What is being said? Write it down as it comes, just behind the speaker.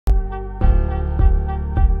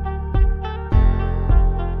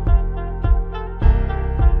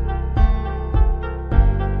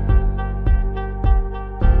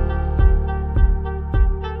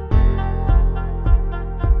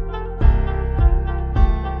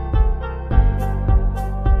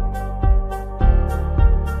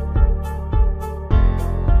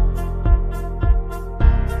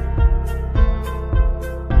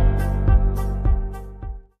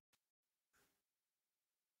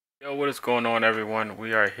Yo, what is going on, everyone?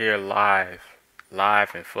 We are here live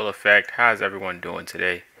in full effect. How's everyone doing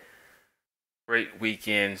today? Great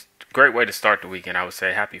weekend, great way to start the weekend, I would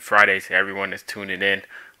say. Happy Friday to everyone that's tuning in.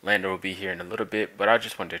 Lander will be here in a little bit, but I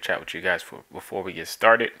just wanted to chat with you guys before we get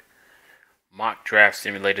started. Mock Draft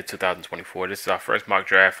Simulator 2024. This is our first mock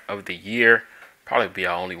draft of the year. Probably be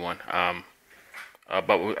our only one. I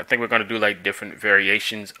think we're gonna do like different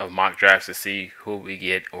variations of mock drafts to see who we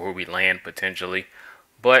get or who we land potentially.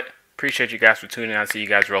 But appreciate you guys for tuning in. I see you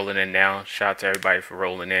guys rolling in now. Shout out to everybody for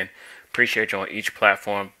rolling in. Appreciate you on each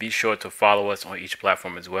platform. Be sure to follow us on each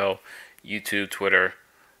platform as well. YouTube, Twitter,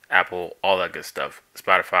 Apple, all that good stuff.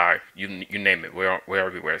 Spotify, you name it. We're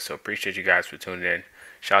everywhere. So appreciate you guys for tuning in.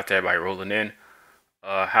 Shout out to everybody rolling in.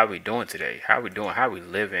 How we doing today? How we doing? How we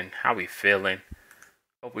living? How we feeling?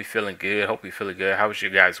 Hope we feeling good. Hope we feeling good. How was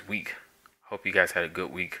your guys' week? Hope you guys had a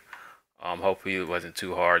good week. Hopefully it wasn't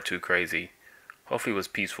too hard, too crazy. Hopefully it was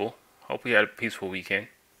peaceful. Hope we had a peaceful weekend.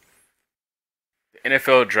 The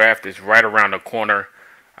NFL draft is right around the corner.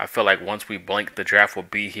 I feel like once we blink, the draft will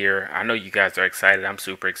be here. I know you guys are excited. I'm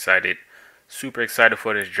super excited. Super excited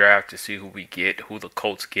for this draft to see who we get, who the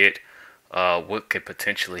Colts get, what could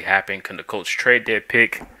potentially happen. Can the Colts trade their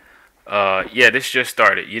pick? Yeah, this just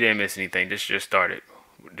started. You didn't miss anything. This just started.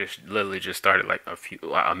 This literally just started like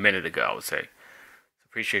a minute ago, I would say.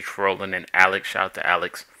 Appreciate you for rolling in, Alex. Shout out to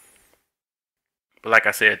Alex. But like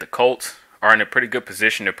I said, the Colts are in a pretty good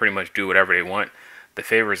position to pretty much do whatever they want. The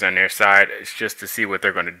favors on their side. It's just to see what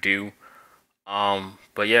they're going to do.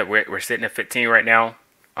 But yeah, we're sitting at 15 right now.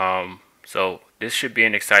 So this should be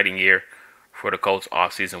an exciting year for the Colts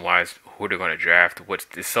offseason wise. Who they're going to draft.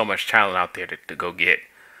 There's so much talent out there to go get.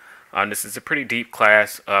 This is a pretty deep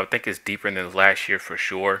class. I think it's deeper than last year for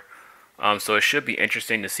sure. So it should be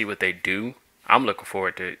interesting to see what they do. I'm looking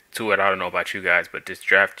forward to it. I don't know about you guys, but this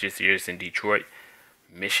draft this year is in Detroit,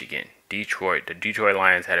 Michigan. Detroit. The Detroit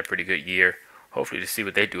Lions had a pretty good year. Hopefully to see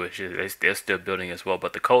what they do. They're still building as well.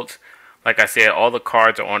 But the Colts, like I said, all the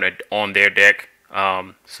cards are on their deck.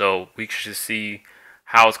 So we should see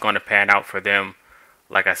how it's going to pan out for them.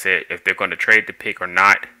 Like I said, if they're going to trade the pick or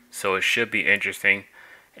not. So it should be interesting.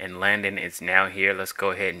 And Landon is now here. Let's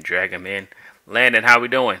go ahead and drag him in. Landon, how we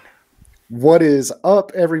doing? What is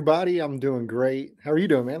up, everybody? I'm doing great. How are you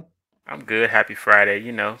doing, man? I'm good. Happy Friday.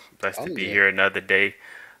 Blessed Oh to be yeah, here another day,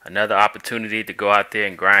 another opportunity to go out there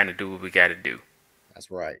and grind and do what we got to do.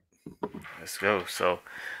 that's right. Let's go. So,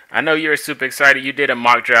 I know you're super excited. You did a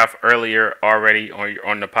mock draft earlier already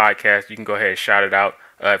on the podcast. You can go ahead and shout it out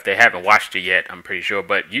if they haven't watched it yet. I'm pretty sure,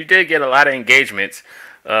 but you did get a lot of engagements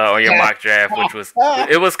on your mock draft, which was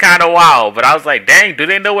it was kind of wild. But I was like, dang, do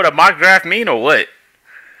they know what a mock draft mean or what?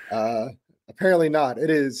 uh, Apparently not. It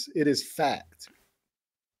is fact.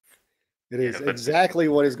 It Yeah, is but exactly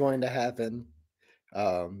what is going to happen,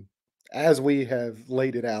 um, as we have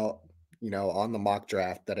laid it out. On the mock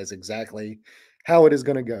draft, that is exactly how it is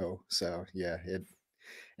going to go. So yeah, it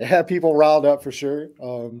had people riled up for sure.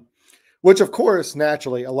 Which of course,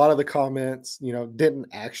 naturally, a lot of the comments, didn't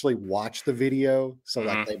actually watch the video, so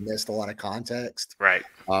like mm-hmm, they missed a lot of context. right.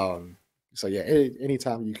 Um, so yeah,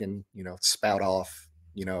 anytime you can, spout off,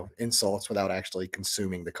 insults without actually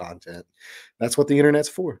consuming the content, that's what the internet's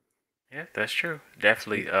for. Yeah, that's true.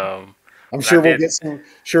 Definitely. I'm But I sure we'll did. get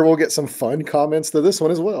some fun comments to this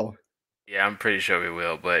one as well. Yeah, I'm pretty sure we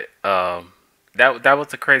will. But that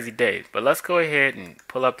was a crazy day. But let's go ahead and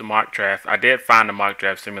pull up the mock draft. I did find the mock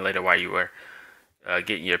draft simulator while you were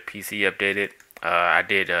getting your PC updated. I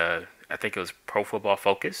did. I think it was Pro Football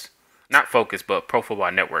Focus, not Focus, but Pro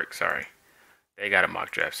Football Network. Sorry, they got a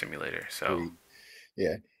mock draft simulator. So Sweet.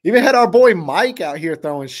 Yeah. Even had our boy Mike out here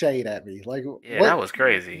throwing shade at me. Like, yeah, that was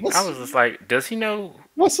crazy. I what's was just like, does he know?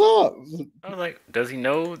 what's up? I was like, does he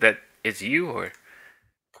know that it's you, or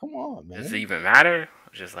Come on, does it man. even matter? I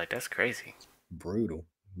was just like, that's crazy. Brutal.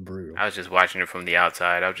 Brutal. I was just watching it from the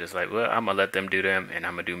outside. I was just like, well, I'm gonna let them do them, and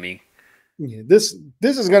I'm gonna do me. Yeah, this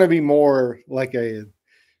is gonna be more like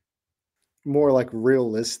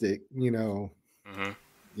realistic, Hmm.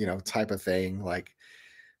 type of thing. Like,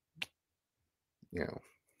 you know,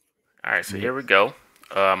 All right, so yeah, here we go.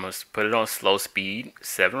 I'm gonna put it on slow speed,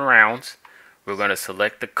 7 rounds. We're gonna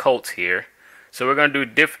select the Colts here. So we're gonna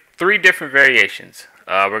do three different variations.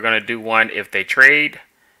 We're gonna do one if they trade,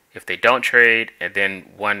 if they don't trade, and then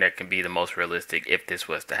one that can be the most realistic if this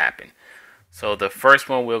was to happen. So the first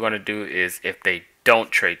one we're gonna do is if they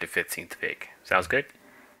don't trade the 15th pick. Sounds good?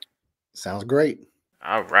 sounds great.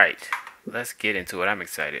 All right, let's get into it. I'm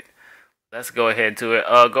excited. Let's go ahead into it.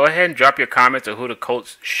 Go ahead and drop your comments on who the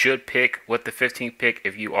Colts should pick with the 15th pick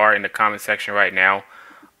if you are in the comment section right now.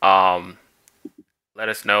 Um, Let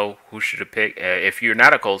us know who should have picked. If you're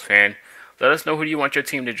not a Colts fan, let us know who you want your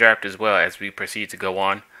team to draft as well as we proceed to go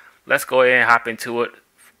on. Let's go ahead and hop into it.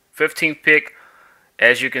 15th pick,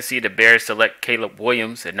 as you can see, the Bears select Caleb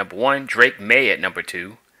Williams at number 1, Drake May at number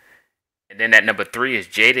 2, and then at number 3 is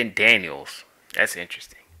Jaden Daniels. That's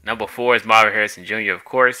interesting. Number 4 is Marvin Harrison Jr., of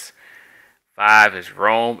course. 5 is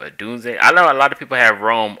Rome Odunze. I know a lot of people have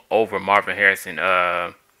Rome over Marvin Harrison.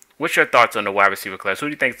 What's your thoughts on the wide receiver class? Who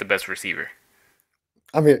do you think is the best receiver?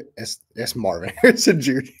 I mean, it's Marvin Harrison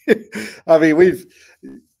Jr. I mean,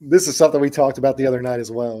 this is something we talked about the other night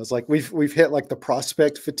as well. It's like we've hit like the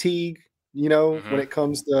prospect fatigue, when Mm-hmm. it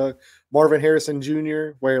comes to Marvin Harrison Jr.,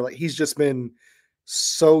 where like he's just been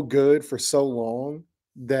so good for so long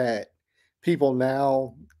that people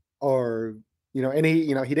now are, and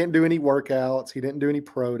he didn't do any workouts, he didn't do any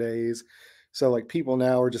pro days. So like people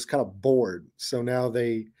now are just kind of bored. So now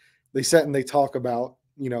they sit and they talk about,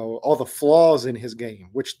 all the flaws in his game,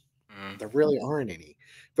 which Mm-hmm. there really aren't any.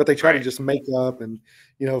 But they try to Right. just make up and,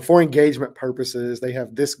 for engagement purposes, they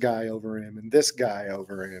have this guy over him and this guy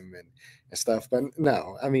over him and stuff. But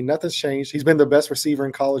no, I mean, nothing's changed. He's been the best receiver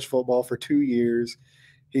in college football for 2 years.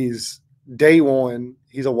 He's day one.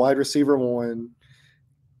 He's a wide receiver one,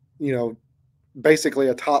 you know, basically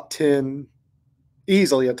a top 10,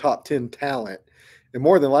 easily a top 10 talent. And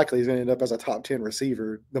more than likely, he's going to end up as a top 10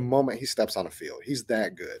 receiver the moment he steps on the field. He's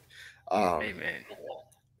that good. Um, Amen.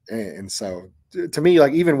 and so to me,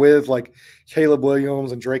 like even with like Caleb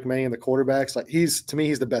Williams and Drake May and the quarterbacks, like to me,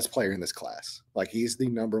 he's the best player in this class. Like he's the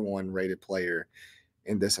number one rated player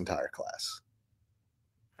in this entire class.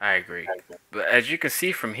 I agree. But as you can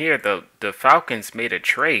see from here, the Falcons made a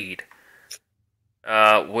trade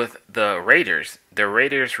with the Raiders. The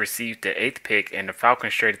Raiders received the 8th pick, and the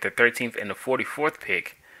Falcons traded the 13th and the 44th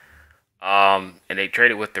pick. And they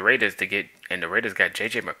traded with the Raiders and the Raiders got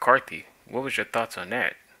J.J. McCarthy. What was your thoughts on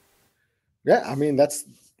that? Yeah, I mean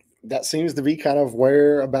that seems to be kind of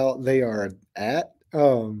where about they are at.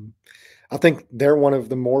 I think they're one of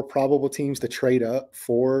the more probable teams to trade up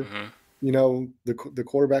for, Mm-hmm. the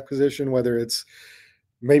quarterback position, whether it's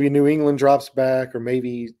maybe New England drops back or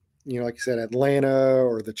maybe, like you said, Atlanta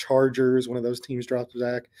or the Chargers, one of those teams drops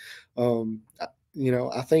back.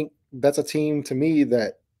 I think that's a team to me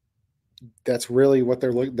that's really what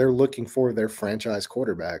they're looking for their franchise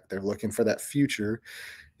quarterback. They're looking for that future.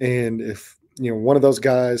 And if one of those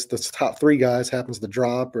guys, the top three guys, happens to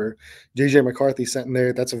drop or JJ McCarthy sitting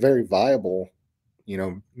there, that's a very viable,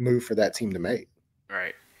 move for that team to make.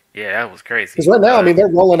 Right. Yeah, that was Because crazy. right now, I mean, they're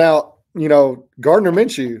rolling out, Gardner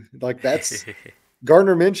Minshew. Like that's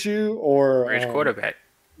Gardner Minshew, or Bridge quarterback.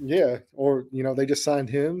 yeah, or they just signed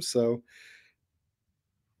him. So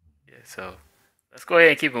Yeah. So let's go ahead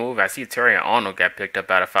and keep it moving. I see Terry and Arnold got picked up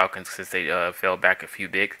by the Falcons since they fell back a few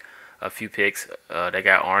picks. They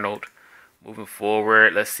got Arnold. Moving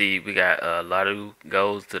forward, let's see. We got Ladu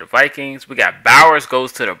goes to the Vikings. We got Bowers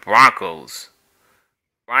goes to the Broncos.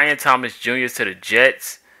 Brian Thomas Jr. to the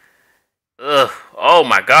Jets. Ugh. Oh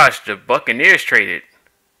my gosh, the Buccaneers traded.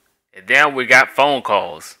 And then we got phone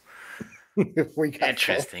calls. we got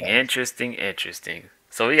Interesting, phone interesting, interesting.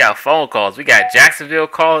 So we got phone calls. We got Jacksonville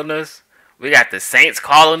calling us. We got the Saints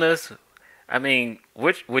calling us. I mean,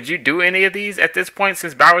 which would you do any of these at this point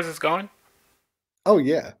since Bowers is gone? Oh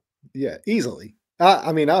yeah, yeah, easily.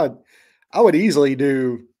 I mean, I would easily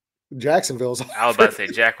do Jacksonville's I was about to offer.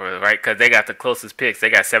 say Jacksonville, right? Because they got the closest picks. They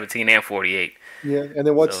got 17 and 48. Yeah, and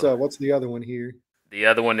then So what's the other one here? the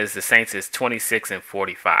other one is the Saints is 26 and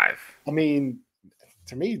 45. I mean,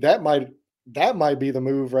 to me, that might be the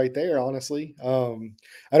move right there. Honestly,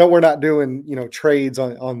 I know we're not doing trades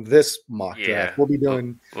on this mock draft. Yeah, We'll be we'll,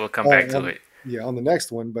 doing we'll come back to on it. yeah on the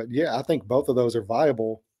next one. But yeah, I think both of those are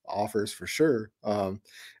viable offers for sure. And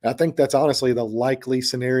I think that's honestly the likely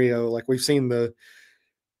scenario. Like we've seen the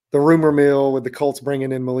rumor mill with the Colts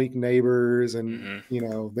bringing in Malik Neighbors and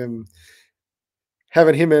Hmm. them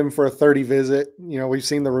having him in for a 30 visit. We've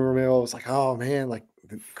seen the rumor mill. It's like, oh man, like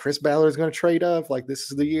Chris Ballard's going to trade up. Like this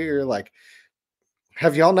is the year. Like,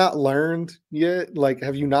 have y'all not learned yet? Like,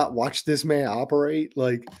 have you not watched this man operate?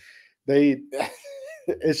 Like, they,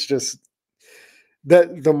 it's just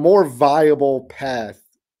that the more viable path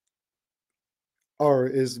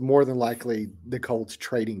is more than likely the Colts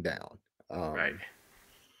trading down. Right.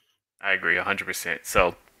 I agree 100%.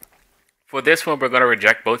 So for this one, we're going to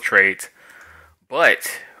reject both trades,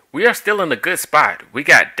 but we are still in a good spot. We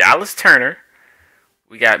got Dallas Turner,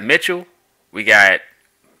 we got Mitchell, we got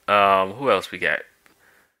who else we got?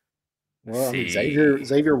 Let's Well, I mean, Xavier see.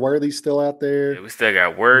 Xavier Worthy's still out Yeah, there. we still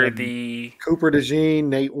got Um, Worthy, Cooper DeJean,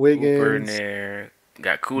 Nate Cooper in Wiggins, there.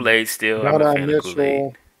 Got Kool Aid still. I'm a Gunnar fan of Kool Aid.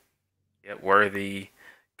 Mitchell. Yep, Worthy.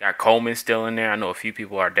 Got Coleman still in there. I know a few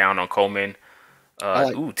people are down on Coleman. I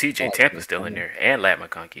like I TJ like Tampa's James still in Conner. there, and Lat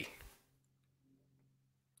McConkey.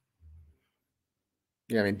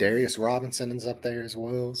 Yeah, I mean Darius Robinson is up there as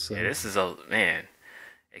well. Yeah, So this is a man.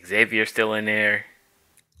 Xavier's still in there.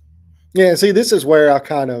 yeah, see, this is where I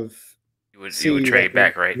kind of You would see like trade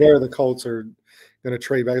back, right? where the Colts are going to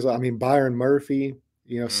trade back. I mean Byron Murphy,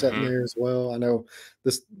 sitting Mm-hmm. there as well. I know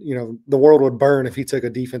this, the world would burn if he took a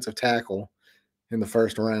defensive tackle in the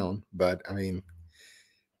first round, but I mean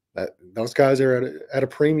those guys are at a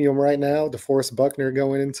premium right now. DeForest Buckner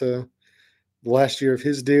going into the last year of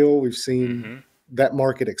his deal, we've seen Mm-hmm. that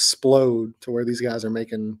market explode to where these guys are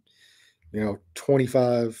making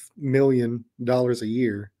 $25 million a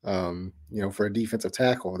year, for a defensive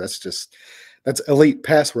tackle. That's elite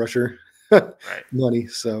pass rusher Right. money.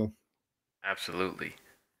 So Absolutely.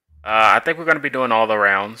 I think we're gonna be doing all the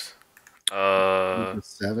rounds. Uh,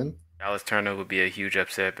 7. Dallas Turner would be a huge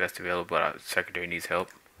upset, best available, but our secondary needs help.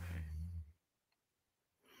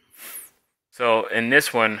 So in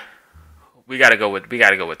this one, we gotta go with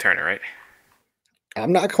Turner, right?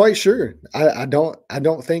 I'm not quite sure. I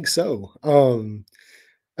don't think so.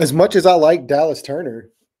 As much as I like Dallas Turner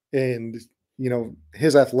and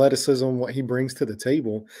his athleticism, what he brings to the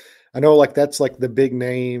table, I know like that's like the big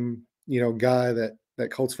name, guy that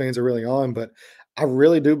Colts fans are really on, but I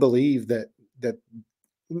really do believe that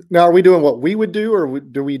now are we doing what we would do, or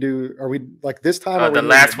are we like this time are we The doing what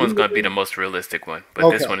last we one's would gonna be the do? most realistic one, but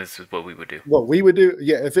this Okay, one is what we would do. what we would do?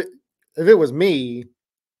 Yeah, if it was me,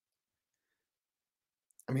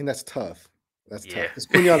 I mean that's tough. That's tough Yeah. because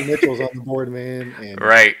Quinyon Mitchell's on the board, man, and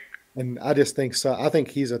Right. I just think so. I think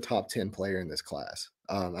he's a top 10 player in this class.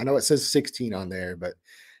 I know it says 16 on there, but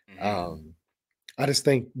Hmm. um, I just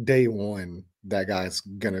think day one that guy's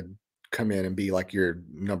gonna come in and be like your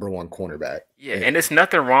number one cornerback. Yeah, and there's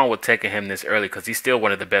nothing wrong with taking him this early because he's still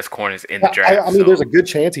one of the best corners in the I draft. mean, there's So, a good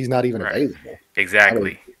chance he's not even right. available. I mean,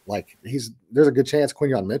 Exactly. like there's a good chance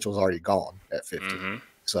Quinyon Mitchell's already gone at 15. Mm-hmm.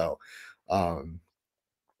 So, um,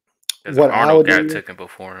 Because if what I Arnold would got do, taken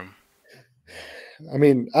before him. I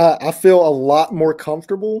mean, I feel a lot more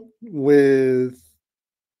comfortable with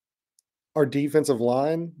our defensive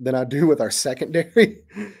line than I do with our secondary.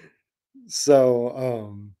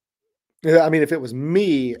 So, yeah, I mean, if it was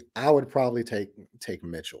me, I would probably take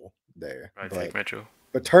Mitchell there, Right, take Metro.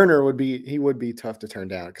 but Turner would be tough to turn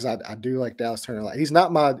down because I do like Dallas Turner. Like he's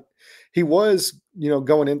not my he was,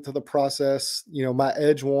 going into the process, my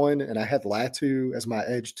edge one, and I had Latu as my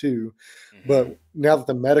edge two. But Mm-hmm. now that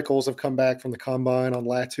the medicals have come back from the combine on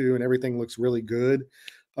Latu and everything looks really good,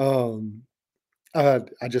 um, I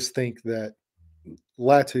just think that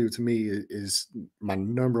Latu to me is my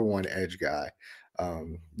number one edge guy.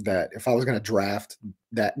 That if I was going to draft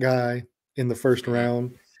that guy in the first Mm-hmm.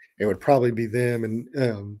 round, it would probably be them. And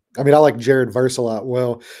I mean, I like Jared Verse a lot.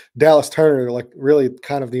 Well, Dallas Turner, like really,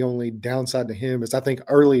 kind of the only downside to him is I think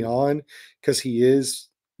early on because he is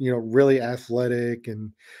really athletic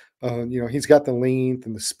and he's got the length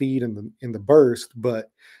and the speed and the burst,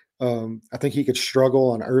 but I think he could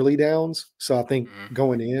struggle on early downs. So I think Mm-hmm.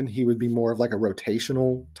 going in, he would be more of like a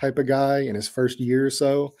rotational type of guy in his first year or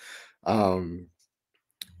so. Um,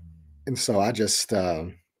 and so I just,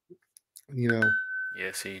 you know,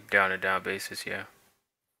 Yeah, see, down and down basis, yeah.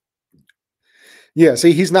 yeah.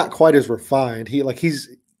 See, he's not quite as refined. He's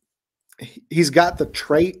got the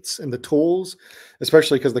traits and the tools,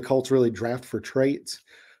 especially because the Colts really draft for traits.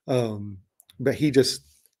 Um, but he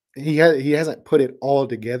hasn't put it all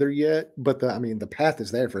together yet. But I mean, the path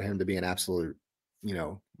is there for him to be an you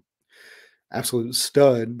know, absolute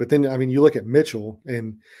stud. But then, I mean, you look at Mitchell,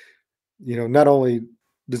 and not only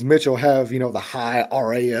does Mitchell have the high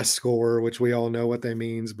RAS score, which we all know what that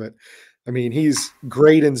means, but I mean, he's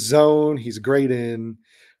great in zone. He's great in.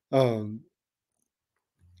 Um,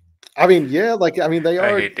 I mean, yeah, like I mean, they I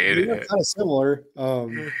are hate to hear kind of similar.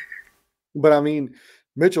 that. But I mean,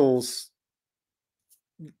 Mitchell's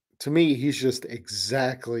to me, he's just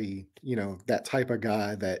exactly, that type of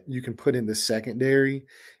guy that you can put in the secondary.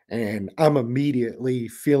 And I'm immediately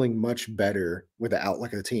feeling much better with the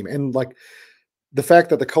outlook of the team. And like the fact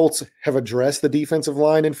that the Colts have addressed the defensive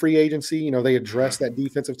line in free agency, they Mm-hmm. addressed that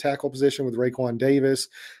defensive tackle position with Raquan Davis.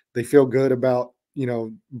 They feel good about,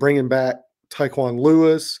 bringing back Taekwon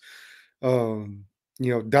Lewis.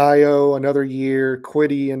 Dio another year,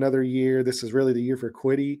 Quiddy another year. This is really the year for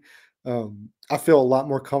Quiddy. I feel a lot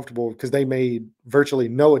more comfortable because they made virtually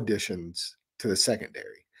no additions to the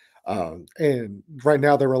secondary. And right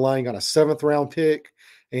now they're relying on a seventh round pick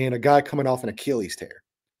and a guy coming off an Achilles tear.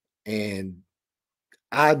 And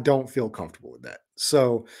I don't feel comfortable with that.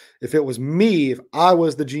 So if it was me, if I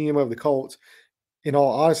was the GM of the Colts, in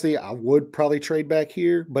all honesty, I would probably trade back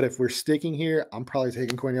here, but if we're sticking here, I'm probably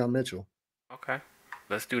taking Quinion Mitchell. Okay,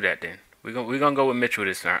 let's do that then. We're gonna go with Mitchell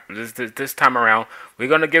this time. This time around, we're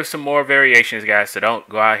gonna give some more variations, guys. So don't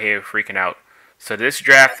go out here freaking out. So this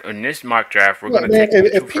draft, in this mock draft, we're Yeah, gonna man, take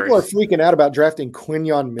Mitchell if people are first. freaking out about drafting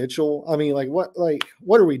Quinion Mitchell, I mean, what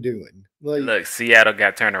are we doing? And Like, look, Seattle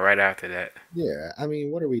got Turner right after that. yeah, I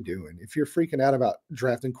mean, what are we doing? If you're freaking out about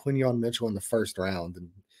drafting Quinion Mitchell in the first round,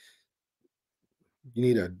 then you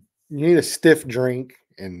need a you need a stiff drink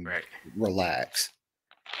and Right. relax.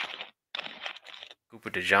 Cooper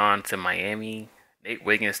DeJean to Miami. Nate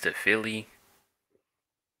Wiggins to Philly.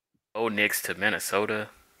 Bo Nix to Minnesota.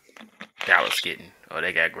 Dallas getting. Oh,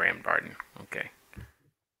 they got Graham Barton. Okay.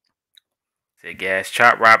 Say gas.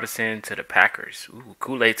 Chop Robinson to the Packers. Ooh,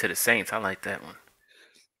 Kool-Aid to the Saints. I like that one.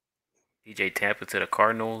 DJ Tampa to the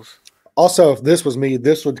Cardinals. Also, if this was me,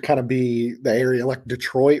 this would kind of be the area like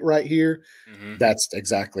Detroit right here. Mm-hmm. That's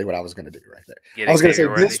exactly what I was going to do right there. Get I was going to say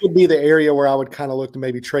Xavier this Worthy. would be the area where I would kind of look to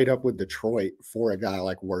maybe trade up with Detroit for a guy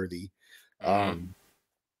like Worthy. Mm-hmm.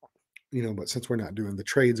 Um, but since we're not doing the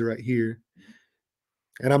trades right here,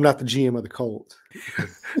 and I'm not the GM of the Colts.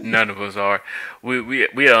 None of us are. We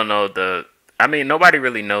don't know the. I mean, nobody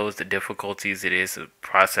really knows the difficulties it is of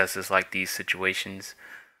processes like these situations,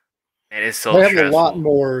 and it's They so have a lot stressful.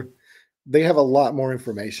 more. They have a lot more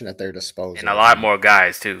information at their And a disposal lot than more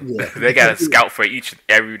guys too. yeah, They got to scout for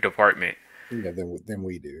every department. yeah than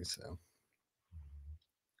we do. So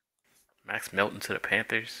Max Melton to the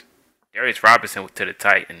Panthers. Darius Robinson to the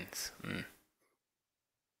Titans.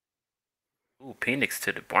 Ooh, Penix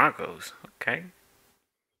to the Broncos. Okay.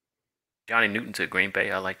 Johnny Newton to Green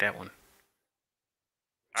Bay. I like that one.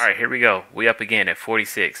 All right, here we go. We up again at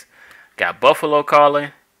 46. Got Buffalo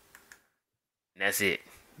calling. And that's it.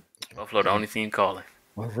 Buffalo, the only team calling.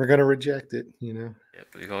 well, we're gonna reject it. Yep,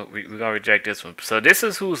 we're gonna reject this one. So this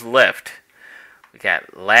is who's left. We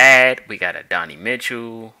got Ladd. We got a Donnie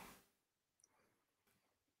Mitchell.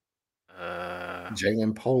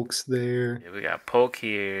 Jalen Polk's there. Yeah, we got Polk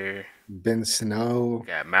here. Ben Snow. We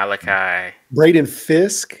got Malachi. Braden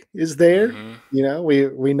Fisk is there.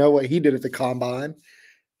 Mm-hmm. We know what he did at the combine.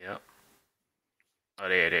 Yep. Oh,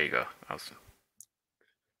 there you go. Awesome.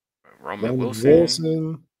 Roman Roman Wilson.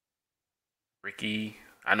 Wilson. Ricky.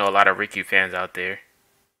 I know a lot of Ricky fans out there.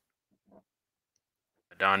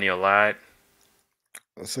 Daniel Ladd.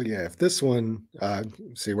 So yeah, if this one,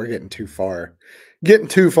 see, we're getting too far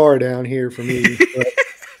down here for me.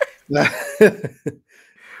 But,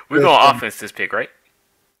 We're going offense this pick, right?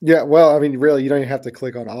 yeah, well, I mean, really, you don't even have to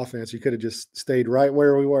click on offense. You could have just stayed right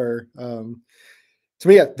where we were. To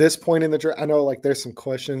me, at this point in the draft, I know like there's some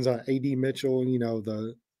questions on AD Mitchell.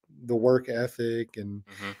 The work ethic, and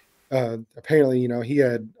apparently, he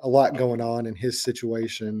had a lot going on in his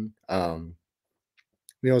situation.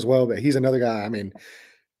 As well, but he's another guy. I mean,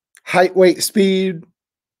 height, weight, speed,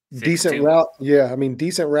 decent 6'2". route. Yeah, I mean,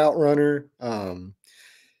 decent route runner.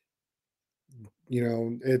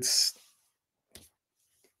 It's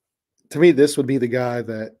to me, this would be the guy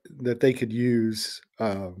that they could use.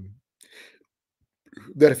 That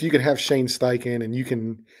if you could have Shane Steichen and you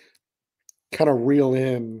can kind of reel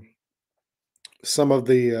in some of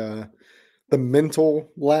the mental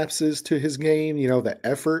lapses to his game, the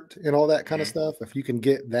effort and all that kind of Mm-hmm. stuff. If you can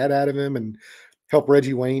get that out of him and help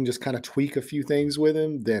Reggie Wayne just kind of tweak a few things with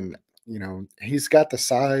him, then he's got the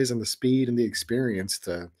size and the speed and the experience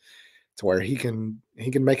to where he can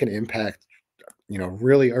make an impact,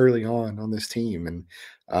 really early on this team. And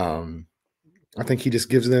I think he just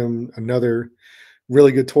gives them another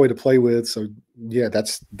really good toy to play with. So yeah,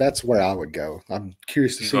 that's where I would go. I'm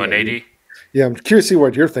curious to You see going AD? I'm curious to see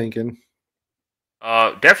what you're thinking.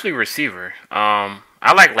 Definitely receiver.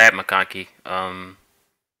 I like Lad McConkey.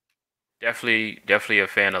 Definitely a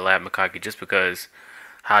fan of Lad McConkey just because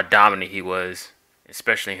how dominant he was,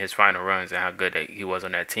 especially in his final runs and how good he was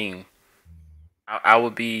on that team. I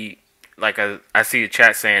would be like I see the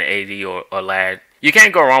chat saying AD or Lad. You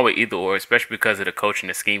can't go wrong with either or, especially because of the coaching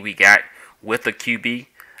the scheme we got with the QB.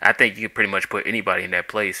 I think you can pretty much put anybody in that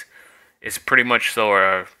place. It's pretty much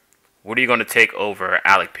so. What are you going to take over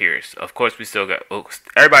Alec Pierce? Of course, we still got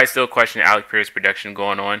everybody's still questioning Alec Pierce production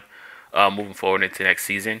going on, moving forward into next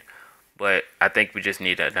season. But I think we just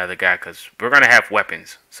need another guy because we're going to have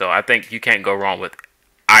weapons. So I think you can't go wrong with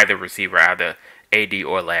either receiver, either AD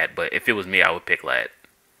or Lad. But if it was me, I would pick Lad.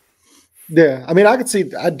 Yeah, I mean, I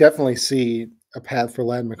definitely see a path for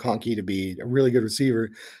Lad McConkey to be a really good receiver.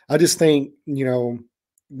 I just think,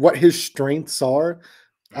 what his strengths are.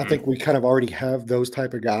 I Mm-hmm. think we kind of already have those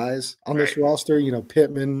type of guys on Right. this roster.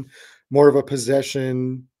 Pittman, more of a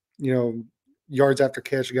possession, you know, yards after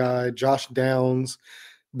catch guy. Josh Downs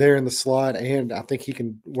there in the slot, and I think he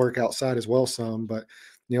can work outside as well some. But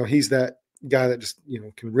he's that guy that just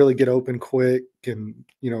can really get open quick, can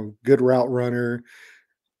good route runner,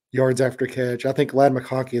 yards after catch. I think Lad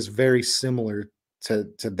McConkey is very similar to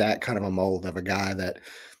that kind of a mold of a guy that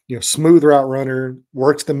smooth route runner,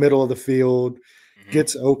 works the middle of the field, Hmm.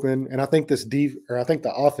 gets open. And I think this deep, or I think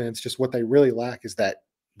the offense, just what they really lack is that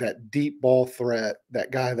deep ball threat,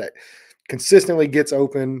 that guy that consistently gets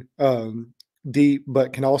open deep,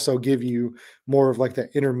 but can also give you more of like the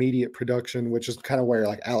intermediate production, which is kind of where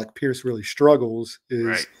like Alec Pierce really struggles.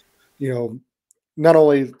 Right. Is you know not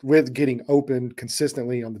only with getting open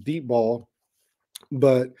consistently on the deep ball,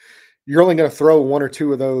 but you're only going to throw one or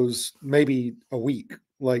two of those maybe a week.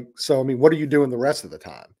 Like, so, I mean, what are you doing the rest of the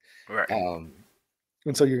time? Right. Um,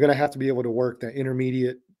 and so you're going to have to be able to work that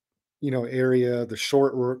intermediate, area, the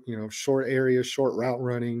short area, short route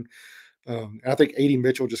running. And I think AD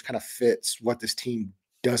Mitchell just kind of fits what this team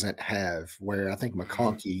doesn't have, where I think Hmm.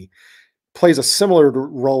 McConkey plays a similar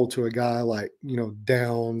role to a guy like,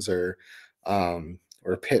 Downs or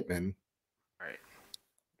Pittman. Right.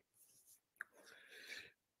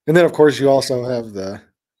 And then, of course, you also have the,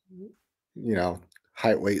 you know,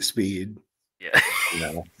 height, weight, speed. Yeah.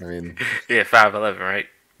 I mean, Yeah. 5'11", right?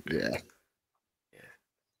 yeah. Yeah.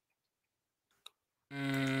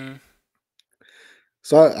 Mm,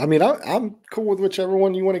 So, I mean, I'm cool with whichever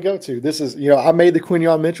one you want to go to. This is, I made the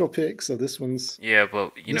Quinion Mitchell pick, so yeah,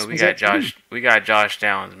 but this we one's got up to you. Josh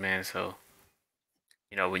Downs, man. So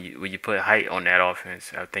when you put height on that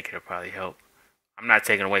offense, I think it'll probably help. I'm not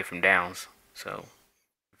taking away from Downs, so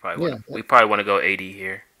Yeah, we probably want to go 80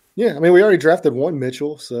 here. yeah. I mean, we already drafted one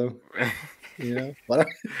Mitchell, so why don't,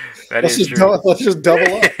 That is true. let's just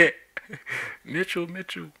double up. Mitchell.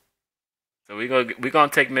 So we gonna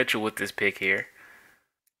take Mitchell with this pick here.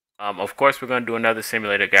 Of course we're gonna do another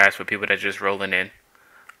simulator, guys, for people that's just rolling in.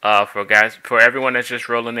 For everyone that's just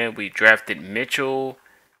rolling in, we drafted Mitchell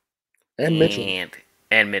And Mitchell,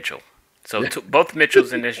 and Mitchell. So yeah, both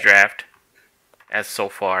Mitchells in this draft as so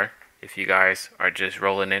far. If you guys are just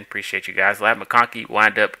rolling in, appreciate you guys. Lad McConkey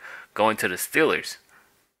wind up going to the Steelers.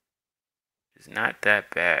 It's not that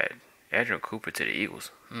bad. Edgerrin Cooper to the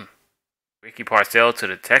Eagles. Ricky Parcell to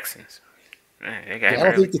the Texans. Man, they got yeah. him I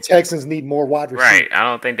don't early. think the Texans need more wide receivers. Right. I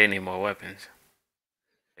don't think they need more weapons.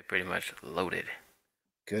 They pretty much loaded.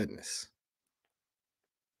 Goodness,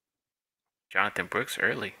 Jonathan Brooks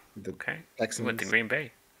early. the Okay. He went to Texans. Green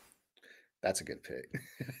Bay. That's a good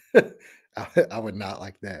pick. I would not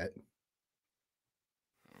like that.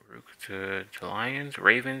 Rook to the Lions.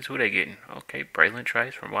 Ravens. Who they getting? Okay. Braylon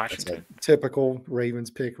Trice from That's a Washington. typical Ravens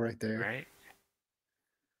pick right there. Right.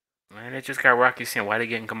 Man, they just got Rocky Sin. Why they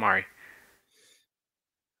getting Kamari?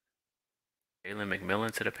 Jalen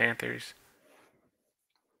McMillan to the Panthers.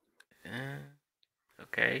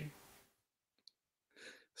 Okay.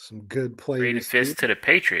 Some good Braden players here. Fisk to the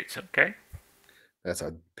Patriots. Okay. That's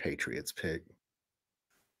a Patriots pick.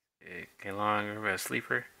 Kalong, a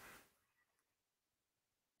sleeper.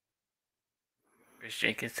 Chris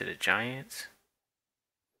Jenkins to the Giants.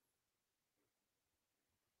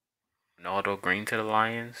 Ronaldo Green to the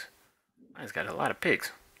Lions. Lions got a lot of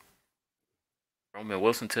picks. Roman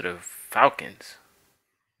Wilson to the Falcons.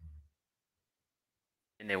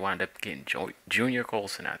 And they wound up getting Junior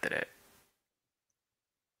Colson after that.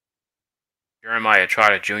 Jeremiah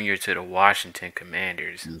Trotter Jr. to the Washington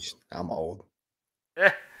Commanders. Yeesh, I'm old.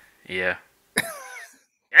 Eh, yeah.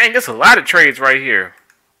 Dang, that's a lot of trades right here.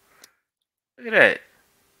 Look at that.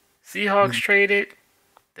 Seahawks Mm. traded.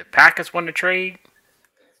 The Packers won the trade.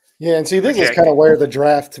 Yeah, and see, this is kind Rejected. of where the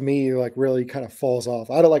draft to me like really kind of falls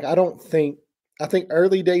off. I think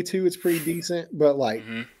early day two it's pretty decent, but like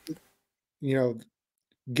Mm-hmm. you know,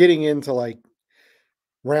 getting into like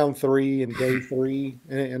round three and day three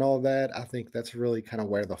and all that, I think that's really kind of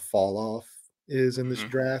where the fall off is in this Mm-hmm.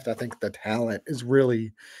 draft. I think the talent is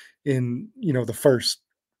really in, the first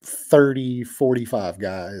 30, 45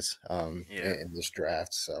 guys Yeah. in this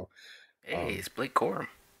draft. So Hey, um it's Blake Corum.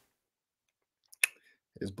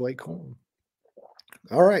 is Blake Holm.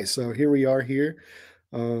 All right, so here we are here.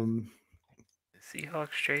 Um The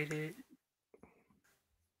Seahawks traded.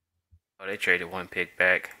 Oh, they traded one pick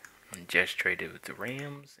back. And Jets traded with the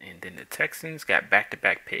Rams. And then the Texans got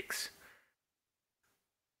back-to-back picks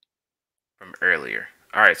from earlier.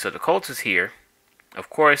 All right, so the Colts is here. Of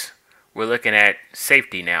course, we're looking at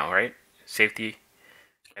safety now, right? Safety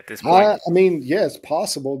at this point. I mean, yes,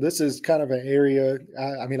 possible. This is kind of an area.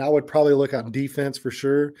 I mean, I would probably look on defense for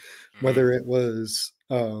sure, Mm-hmm. whether it was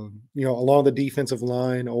along the defensive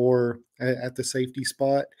line or at the safety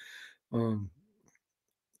spot. Um,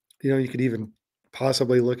 you could even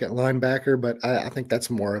possibly look at linebacker, but I think that's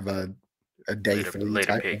more of a day Later, 3 later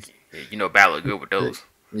type of pick. Yeah, you know, Ballard good with pick. those.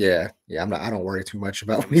 Yeah, I don't worry too much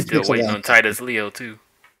about And we when he still picks a waiting on linebacker. Titus Leo too.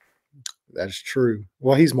 That's true.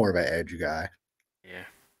 Well, he's more of an edge guy. Yeah,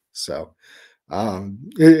 So,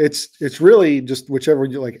 it's really just whichever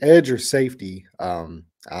you like, edge or safety, it would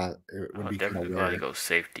I'll be kinda definitely probably where go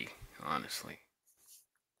safety. Honestly,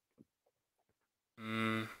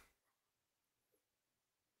 mm,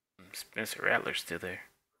 Spencer Rattler's still there.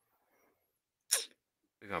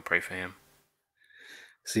 We're gonna pray for him.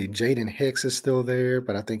 see, Jaden Hicks is still there,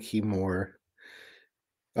 but I think he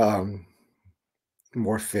um,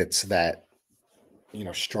 more fits that,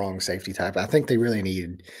 strong safety type. I think they really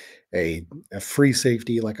need a free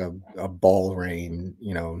safety, like a ball rain,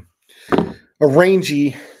 a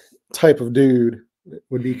rangy type of dude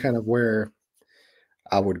would be Mm-hmm. kind of where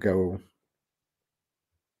I would go.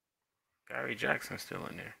 Gary Jackson's still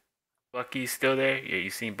in there. Bucky's still there. Yeah, you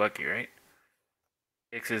seen Bucky, right?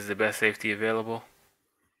 Hicks is the best safety available.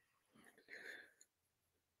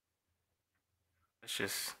 Let's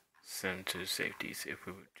just send to safeties if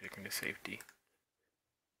we were checking the safety.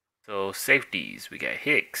 So safeties, we got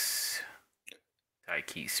Hicks,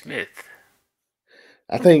 Tyke Smith,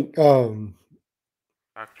 I think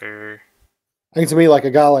Doctor. I think to me like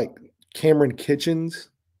a guy like Cameron Kitchens,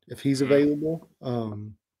 if he's Mm-hmm. available,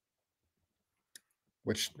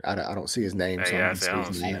 which I don't see his name, so I'm Yeah, I going to said say I he's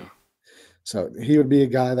don't see not. him. So he would be a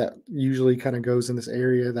guy that usually kind of goes in this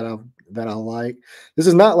area that I like. This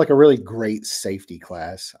is not like a really great safety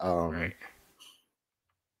class. Right.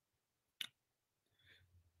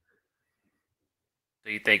 So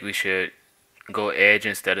you think we should go edge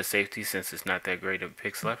instead of safety since it's not that great of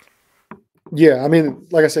picks left? Yeah, I mean,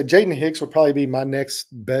 like I said, Jaden Hicks would probably be my next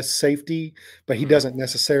best safety, but he Mm-hmm. doesn't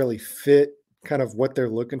necessarily fit kind of what they're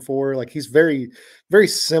looking for. Like he's very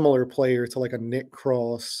similar player to like a Nick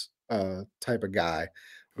Cross type of guy,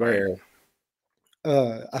 Right.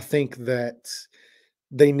 where I think that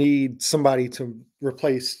they need somebody to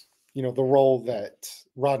replace, the role that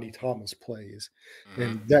Rodney Thomas plays. Mm-hmm.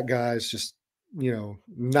 And that guy is just,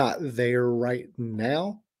 not there right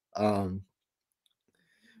now. Um,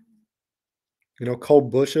 Cole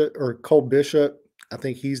Bishop, I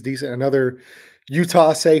think he's decent. Another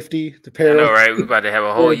Utah safety to I pair know, with right? We about to have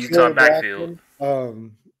a whole Utah Troy backfield.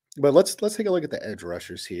 Blackman. But let's take a look at the edge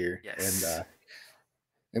rushers here Yes.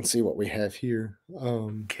 and see what we have here.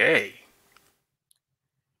 Okay.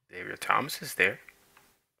 Xavier Thomas is there.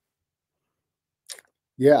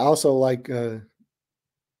 Yeah, I also like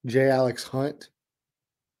J. Alex Hunt.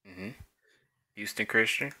 Mm-hmm. Houston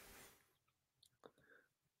Christian.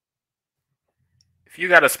 If you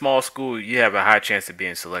got a small school, you have a high chance of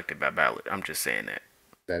being selected by ballot. I'm just saying that.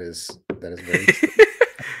 That is very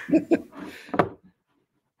true.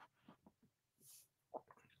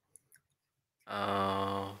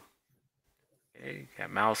 uh, okay,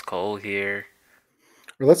 got Mouse Cole here.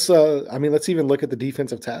 Or let's even look at the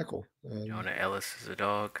defensive tackle. Jonah Ellis is a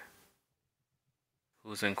dog.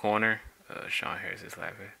 Who's in corner? Sean Harris is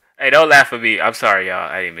laughing. Hey, don't laugh at me. I'm sorry, y'all.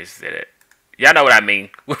 I didn't mean to say that. Y'all know what I mean.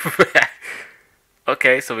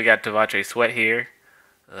 Okay, so we got Devontae Sweat here.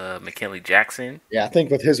 McKinley Jackson. Yeah, I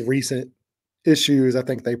think with his recent issues, I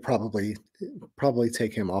think they probably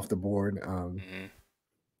take him off the board. Mm-hmm.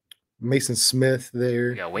 Mason Smith We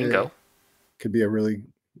there got Wingo. could be a really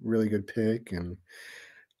good pick, and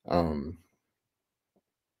um,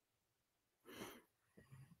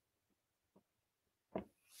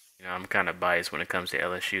 You know, I'm kind of biased when it comes to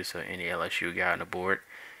LSU, so any LSU guy on the board,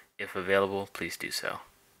 if available, please do so.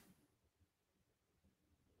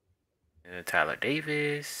 Tyler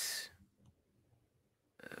Davis.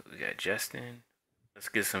 We got Justin. Let's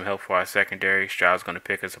get some help for our secondary. Stroud's going to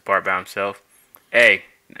pick us apart by himself. Hey,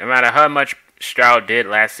 no matter how much Stroud did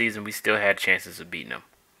last season, we still had chances of beating him.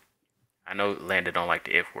 I know Landon don't like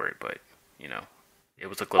the if word, but, you know, it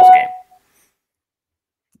was a close game.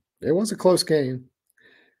 it was a close game.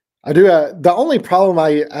 I do. The only problem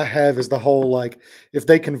I have is the whole like if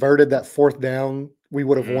they converted that fourth down, we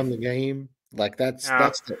would have Mm-hmm. won the game. Like that's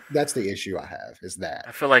the issue I have is that.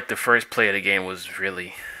 I feel like the first play of the game was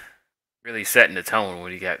really, really setting the tone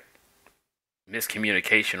when you got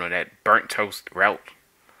miscommunication on that burnt toast route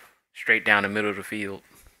straight down the middle of the field.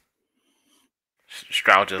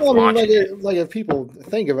 Stroud just Well, I mean, launching it. like if people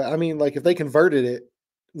think of it, I mean, like if they converted it,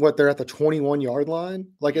 what they're at the 21-yard line.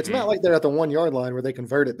 Like it's Mm-hmm. not like they're at the 1-yard line where they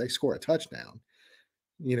convert it, they score a touchdown.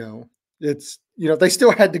 You know, it's they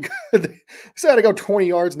still had to go, they still had to go 20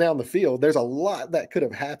 yards down the field. There's a lot that could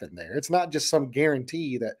have happened there. It's not just some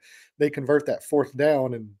guarantee that they convert that fourth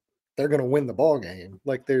down and they're going to win the ball game.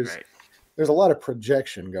 Like Right. there's a lot of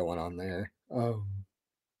projection going on there. Um,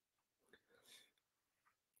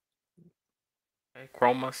 Okay,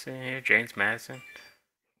 Chroma's in here. James Madison.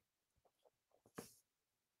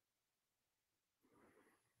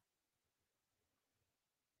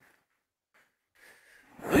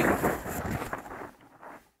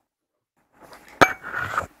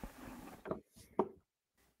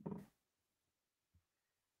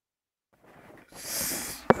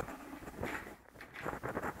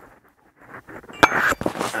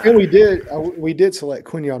 and we did select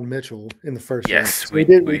Quinyon Mitchell in the first round. Yes, So we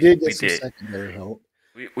did we get some did. secondary help.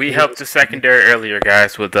 We But it helped was the secondary earlier,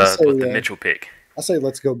 guys, I say with the Mitchell pick. I say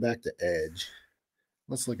let's go back to edge.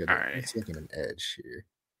 Let's look at All it. right. Let's look at an edge here.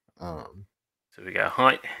 Um, So we got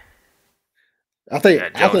Hunt. I We think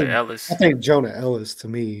got I Jonah think I Ellis, think Jonah Ellis to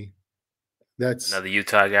me. That's another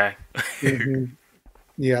Utah guy. mhm.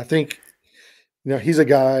 Yeah. I think he's a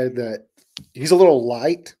guy that he's a little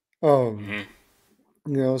light. hmm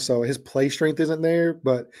So his play strength isn't there.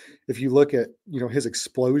 But if you look at his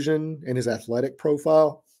explosion and his athletic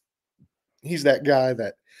profile, he's that guy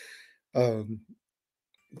that um,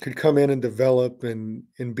 could come in and develop and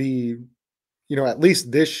be at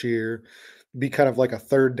least this year be kind of like a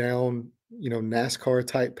third down NASCAR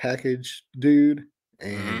type package dude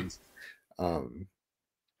hmm and um,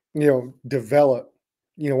 develop.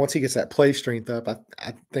 Once he gets that play strength up,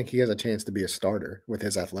 I think he has a chance to be a starter with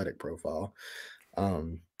his athletic profile.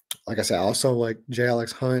 Um, like I said, I also like J.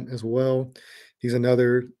 Alex Hunt as well. He's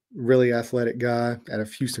another really athletic guy out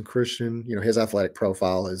of Houston Christian. His athletic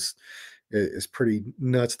profile is pretty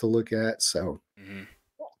nuts to look at. So hmm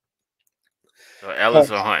So uh, Ellis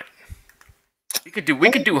or Hunt. We could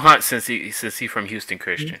do Hunt since he from Houston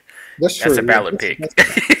Christian. that's That's a true. Yeah, valid pick.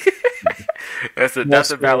 that's valid. More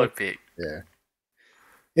That's a skill. valid pick. Yeah,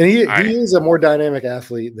 and he All he right. is a more dynamic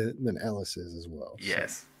athlete than Ellis is as well. So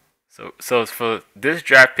Yes. So for this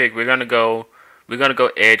draft pick, we're gonna go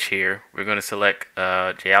edge here. We're gonna select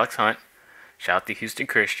J. Alex Hunt. Shout out to Houston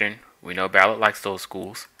Christian. We know Ballard likes those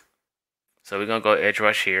schools. So we're gonna go edge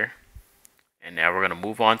rush here. And now we're gonna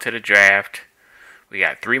move on to the draft. We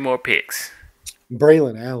got three more picks.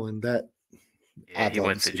 Braylon Allen, that Yeah, I'd he love to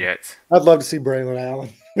went to see. Jets. I'd love to see Braylon Allen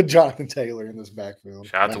with Jonathan Taylor in this backfield.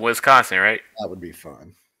 Shout out to That Wisconsin, right? that would be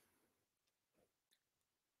fun.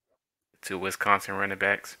 Two Wisconsin running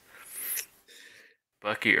backs.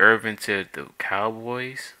 Bucky Irvin to the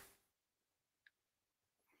Cowboys.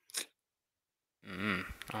 I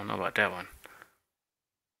don't know about that one.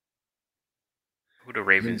 Who the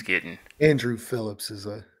Ravens And getting? Andrew Phillips is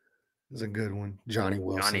a good one. Johnny Johnny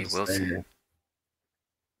Wilson's Wilson. there.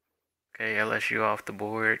 Okay, LSU off the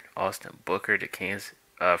board. Austin Booker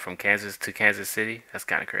to from Kansas to Kansas City. That's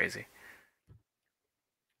kind of crazy.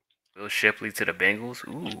 Will Shipley to the Bengals.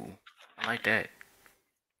 Ooh, I like that.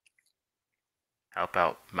 How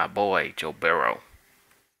about my boy Joe Burrow?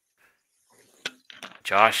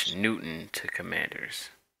 Josh Newton to Commanders.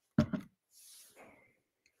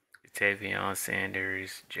 Tavion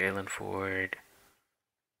Sanders, Jalen Ford.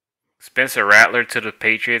 Spencer Rattler to the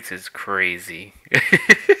Patriots is crazy.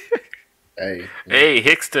 Hey, Hey,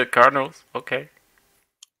 Hicks to Cardinals. Okay.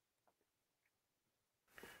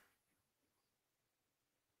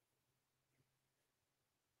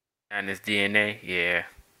 And his DNA, yeah.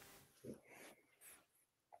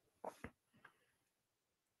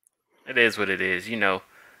 It is what it is.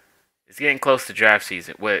 It's getting close to draft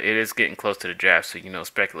season. Well, it is getting close to the draft, so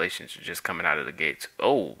speculations are just coming out of the gates.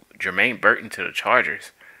 Oh, Jermaine Burton to the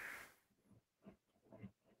Chargers.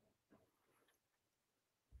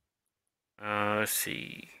 Let's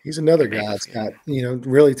see. he's Who another the guy Bengals that's got getting?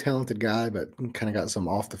 really talented guy, but kind of got some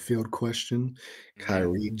off the field question. Mm-hmm.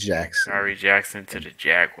 Kyrie Jackson, Kyrie Jackson to the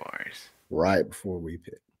Jaguars. right before we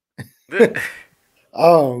pick.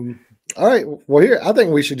 All right. Well, here I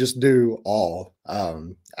think we should just do all.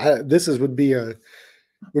 This is would be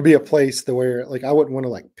a place to where like I wouldn't want to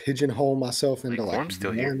like pigeonhole myself into Blake like Corum's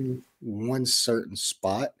still here. one certain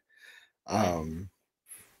spot. Mm. Um,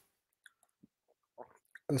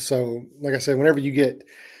 so like I said, whenever you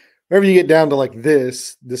get down to like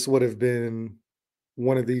this would have been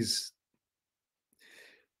one of these.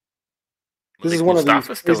 This is Malik one of these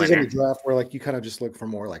Mustafa's still places in in the there. draft where like you kind of just look for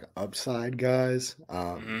more like upside guys.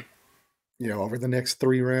 Mm-hmm. Over the next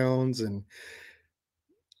 3 rounds, and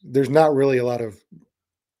there's not really a lot of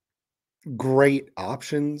great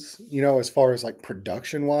options, as far as like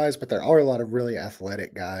production wise, but there are a lot of really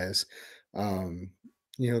athletic guys, um,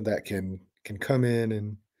 that can come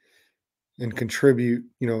in and contribute,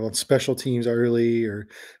 on special teams early, or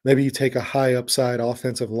maybe you take a high upside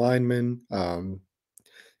offensive lineman,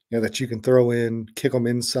 that you can throw in, kick them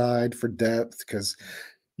inside for depth, because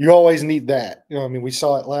you always need that. I mean, we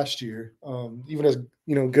saw it last year. Even as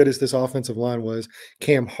good as this offensive line was,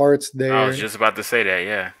 Cam Hart's I was there. just about to say that.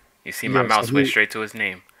 Yeah, you see, my Yeah, so mouse went straight to his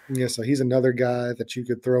name. he's another guy that you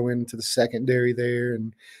could throw into the secondary there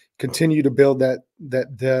and continue to build that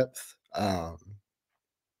depth.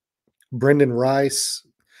 Brendan Rice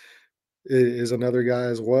is another guy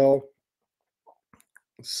as well.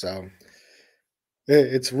 So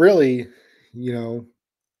it's really, you know,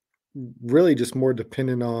 really just more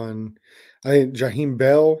dependent on. I think Jaheim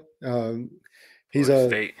Bell. He's Florida a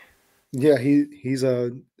State. Yeah, he's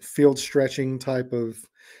a field stretching type of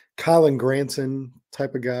Kylan Granson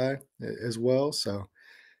type of guy as well. So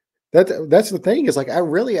that's the thing is like I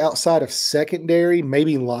really outside of secondary,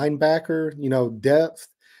 maybe linebacker, depth.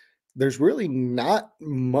 There's really not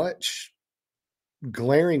much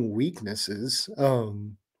glaring weaknesses.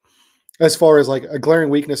 As far as like a glaring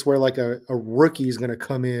weakness where like a rookie is going to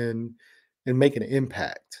come in and make an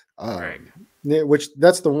impact. Right. Which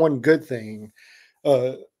that's the one good thing.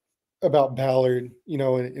 Uh, about Ballard,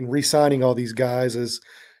 and re-signing all these guys is,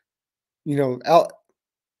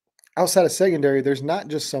 outside of secondary, there's not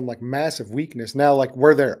just some like massive weakness. Now, like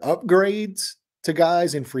were there upgrades to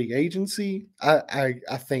guys in free agency? I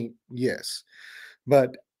think yes,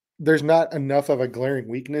 but there's not enough of a glaring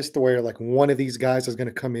weakness to where like one of these guys is going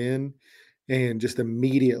to come in and just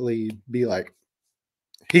immediately be like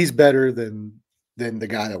he's better than the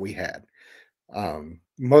guy that we had.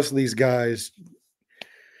 Most of these guys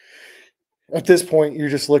at this point, you're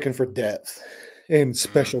just looking for depth and Hmm.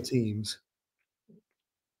 special teams.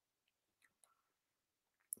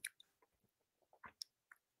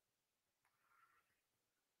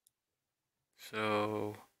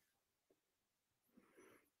 So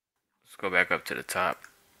let's go back up to the top.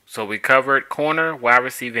 So we covered corner, wide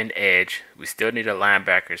receiver, and edge. We still need a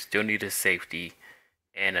linebacker, still need a safety,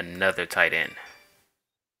 and another tight end.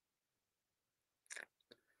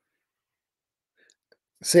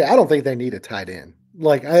 See, I don't think they need a tight end.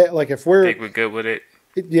 Like if we're Think we're good with it?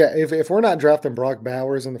 yeah, if we're not drafting Brock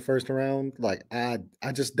Bowers in the first round, like I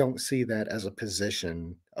just don't see that as a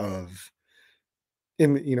position of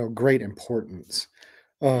great importance.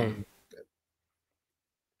 Hmm. Um,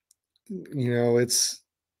 it's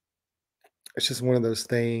just one of those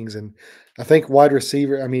things. And I think wide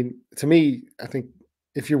receiver, I mean, to me, I think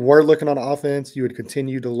if you were looking on offense, you would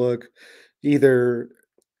continue to look either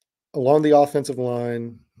along the offensive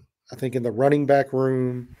line, I think in the running back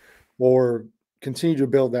room, or continue to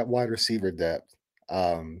build that wide receiver depth.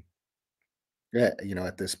 Um, yeah,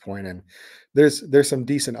 at this point, and there's some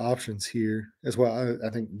decent options here as well. I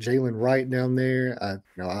think Jalen Wright down there.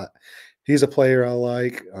 He's a player I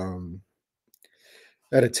like.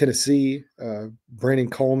 Out of Tennessee, Brandon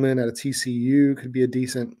Coleman out of TCU could be a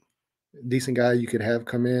decent guy you could have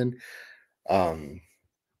come in. Um,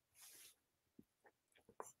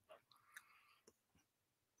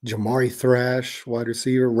 Jamari Thrash, wide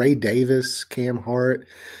receiver, Ray Davis, Cam Hart.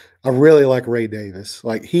 I really like Ray Davis.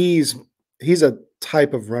 Like he's a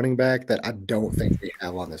type of running back that I don't think they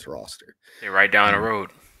have on this roster. They're right down the Um, road.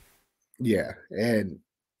 yeah, and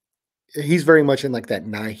he's very much in like that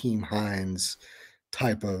Naheem Hines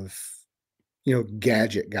type of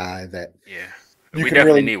gadget guy that Yeah, you we can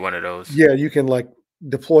definitely really need one of those. you can like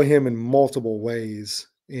deploy him in multiple ways,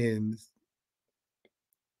 and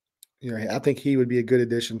I think he would be a good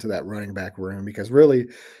addition to that running back room because really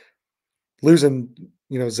losing,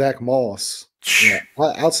 Zach Moss,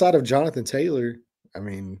 outside of Jonathan Taylor, I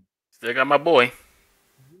mean, Still got my boy.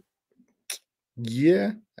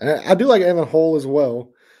 yeah, and I do like Evan Hole as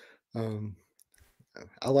well. Um,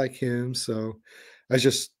 I like him, so I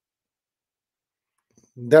just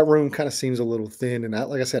that room kind of seems a little thin. And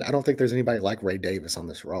like I said, I don't think there's anybody like Ray Davis on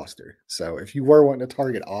this roster. So if you were wanting to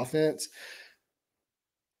target offense,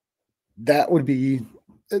 that would be,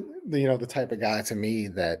 the type of guy to me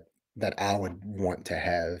that I would want to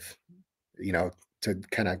have, you know, to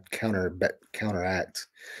kind of counteract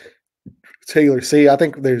Taylor. See, I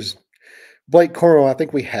think there's Blake Corum. I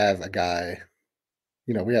think we have a guy.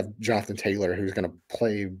 We have Jonathan Taylor who's going to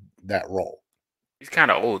play that role. He's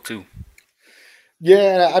kind of old too.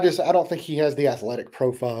 Yeah, I don't think he has the athletic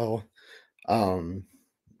profile, um,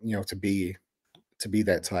 to be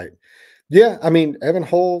that type. Yeah, I mean Evan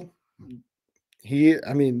Hull,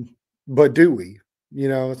 I mean, but do we? You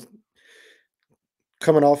know,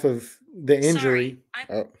 coming off of the injury.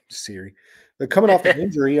 Oh, Siri. But coming off the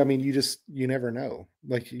injury, I mean, you never know.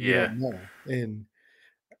 Like you Yeah, don't know, and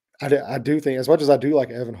I do think as much as I do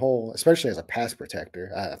like Evan Hull, especially as a pass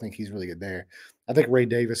protector, I think he's really good there. I think Ray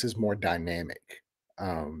Davis is more dynamic.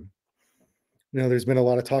 Um, there's been a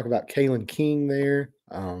lot of talk about Kalen King there.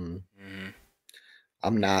 hmm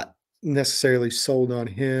I'm not necessarily sold on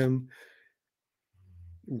him.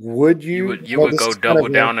 Would You you? would you Well, would this go is kind of double a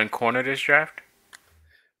down and corner this draft?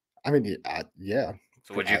 I mean, yeah.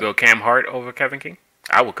 So would you I, go Cam Hart over Kevin King?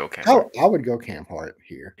 I would go Cam Hart. I would go Cam Hart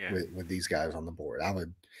here Yeah, with these guys on the board.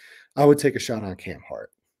 I would take a shot on Cam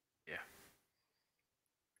Hart. yeah.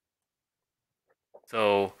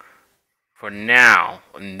 So for now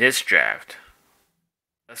in this draft,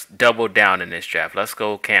 let's double down in this draft. Let's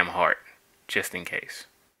go Cam Hart, just in case.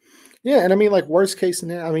 Yeah, and I mean, like worst case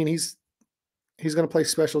scenario, I mean he's going to play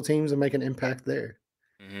special teams and make an impact there.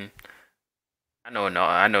 Hmm. I know, no,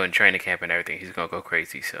 I know in training camp and everything, he's gonna go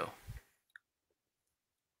crazy. So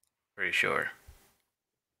pretty sure,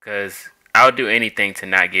 because I'll do anything to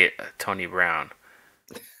not get Tony Brown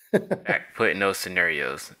back put in those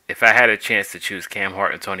scenarios. If I had a chance to choose Cam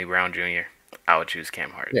Hart and Tony Brown Jr., I would choose Cam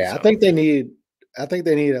Hart. Yeah, So I think they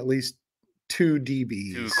need at least two two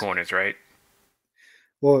DBs. corners, right?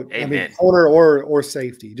 Well, I mean, Amen. corner or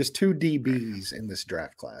safety, just two DBs in this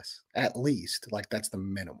draft class, at least. Like that's the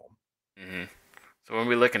minimum. Hmm. So when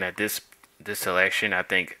we're looking at this selection, I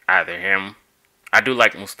think either him. I do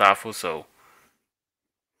like Mustafa, so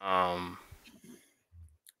um,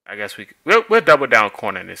 I guess we'll double down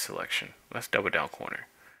corner in this selection. Let's double down corner.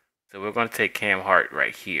 So we're gonna take Cam Hart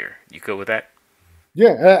right here. You good with that?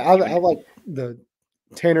 Yeah, I Even like the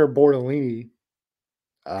Tanner Bortolini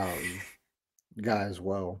guy as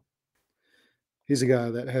well. He's a guy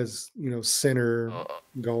that has center oh,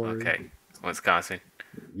 guard. okay, Wisconsin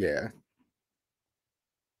Yeah,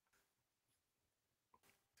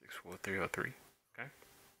 64303. Okay.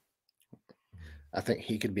 I think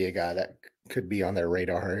he could be a guy that could be on their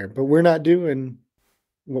radar here. But we're not doing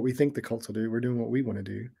what we think the Colts will do. We're doing what we want to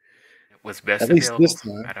do, What's best at least available this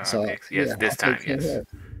time. out of our So picks? Yes, yeah, this I'll take time, Cam yes. Hart.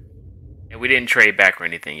 And we didn't trade back or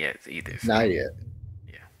anything yet either. So Not yet.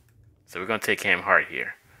 yeah. So we're gonna take Cam Hart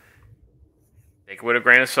here. Take it with a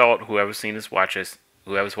grain of salt. Whoever's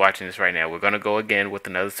watching this right now, we're gonna go again with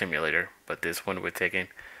another simulator, but this one we're taking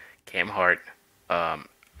Cam Hart.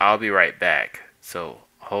 I'll be right back. So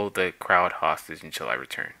hold the crowd hostage until I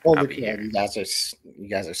return. I'll Holy be cow! here. You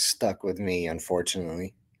guys are stuck with me,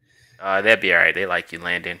 unfortunately. That'd be all right. They like you,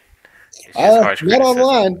 Landon. It's just harsh Not criticism.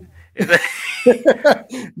 online.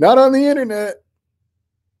 Not on the internet.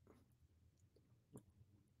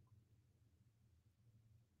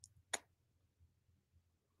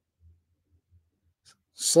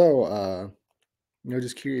 So,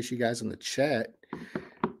 just curious, you guys in the chat,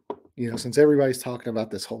 since everybody's talking about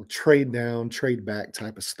this whole trade down, trade back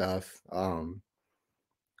type of stuff,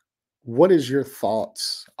 what is your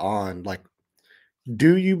thoughts on like,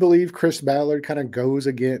 do you believe Chris Ballard kind of goes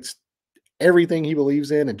against everything he believes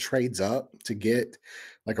in and trades up to get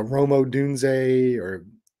like a Romo Dunze or,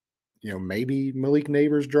 maybe Malik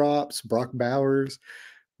Neighbors drops, Brock Bowers,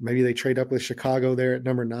 maybe they trade up with Chicago there at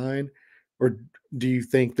number 9? Or do you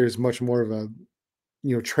think there's much more of a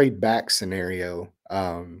trade back scenario.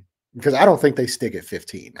 Because I don't think they stick at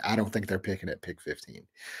 15. I don't think they're picking at pick 15.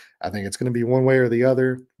 I think it's going to be one way or the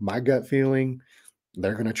other. My gut feeling,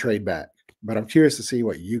 they're going to trade back. But I'm curious to see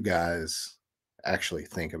what you guys actually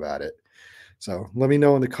think about it. So let me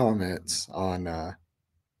know in the comments on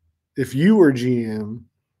if you were GM,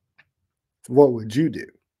 what would you do?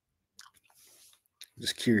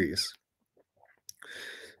 Just curious.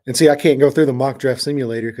 And see, I can't go through the mock draft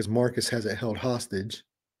simulator because Marcus has it held hostage.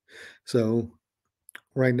 So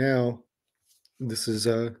right now, this is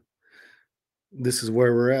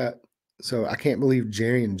where we're at. So I can't believe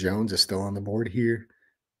Jarian Jones is still on the board here.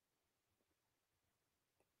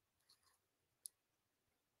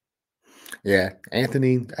 Yeah,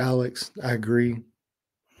 Anthony, Alex, I agree.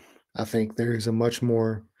 I think there's a much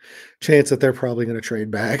more chance that they're probably going to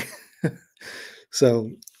trade back.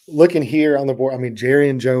 So looking here on the board, I mean,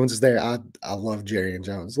 Jarian Jones is there. I love Jarian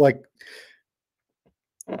Jones. Like,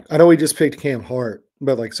 I know we just picked Cam Hart,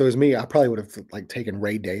 but like, so as me, I probably would have like taken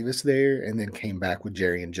Ray Davis there and then came back with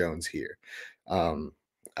Jarian Jones here. Um,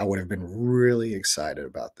 I would have been really excited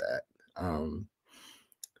about that.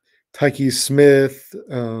 Tyke Smith,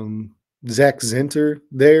 Zach Zinter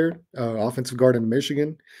there, offensive guard in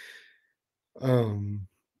Michigan. Um,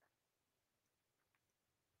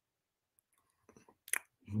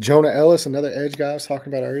 Jonah Ellis, another edge guy I was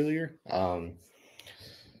talking about earlier.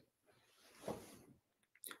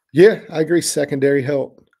 Yeah, I agree. Secondary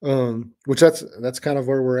help, which that's kind of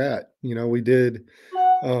where we're at. We did.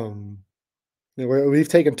 Um, we've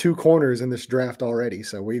taken 2 corners in this draft already,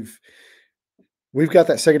 so we've got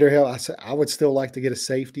that secondary help. I would still like to get a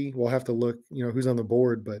safety. We'll have to look, who's on the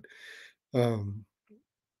board, but um,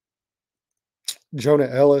 Jonah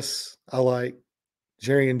Ellis, I like.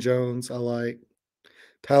 Jarian Jones, I like.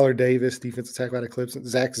 Tyler Davis, defensive tackle out of Clemson.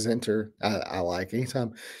 Zach Zinter, I like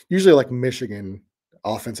anytime. Usually, like Michigan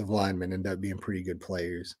offensive linemen end up being pretty good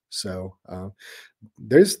players. So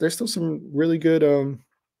there's still some really good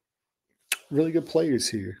players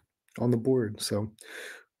here on the board. So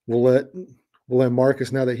we'll let we'll let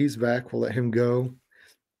Marcus, now that he's back, we'll let him go.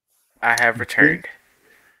 I have returned.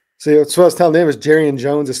 See, that's what I was telling them is Jerry and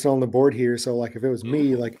Jones is still on the board here. So, like, if it was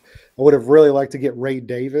me, Ooh. like, I would have really liked to get Ray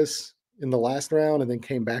Davis in the last round, and then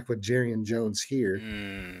came back with Jerry and Jones here.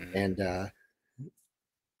 Mm. And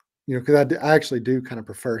because I actually do kind of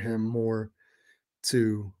prefer him more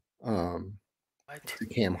to um, What? to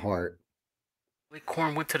Cam Hart. Blake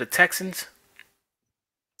Corn went to the Texans?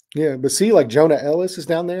 Yeah, but see, like Jonah Ellis is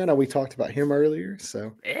down there. I know we talked about him earlier.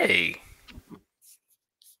 So Hey.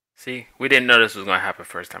 See, we didn't know this was going to happen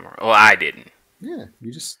first time around. Well, I didn't. yeah,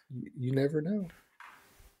 you never know.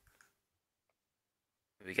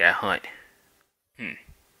 We got Hunt. Hmm.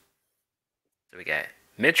 So we got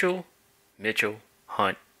Mitchell,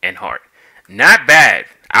 Hunt, and Hart. Not bad.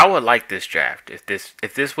 I would like this draft. If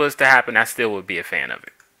this was to happen, I still would be a fan of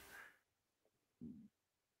it.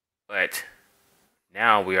 But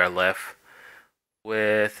now we are left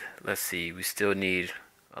with, let's see, we still need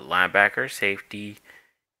a linebacker, safety,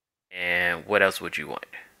 and what else would you want?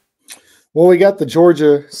 Well, we got the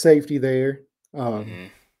Georgia safety there. Um, Mm-hmm.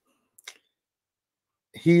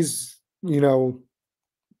 he's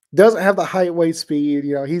doesn't have the height, weight, speed.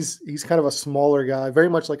 He's kind of a smaller guy, very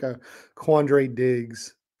much like a Quandre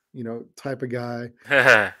Diggs, type of guy.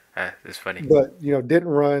 That's funny. But didn't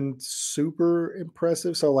run super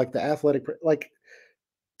impressive. So like the athletic, like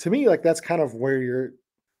to me, like that's kind of where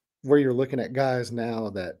you're looking at guys now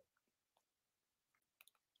that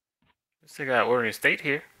Still got Oregon State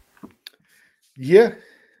here. yeah,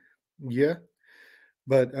 yeah.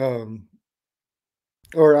 But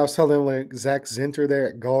or I was telling them like Zach Zinter there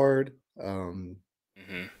at guard.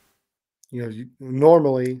 Mm-hmm.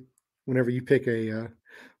 Normally whenever you pick a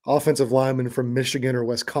offensive lineman from Michigan or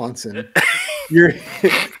Wisconsin, you're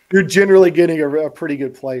you're generally getting a pretty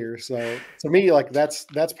good player. So to me, like that's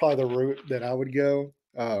probably the route that I would go.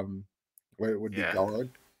 Where it would be Yeah. guard.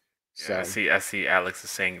 Yeah, I So see. I see. Alex is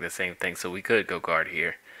saying the same thing, so we could go guard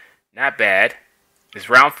here. Not bad. It's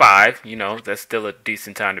round 5. That's still a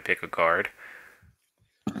decent time to pick a guard.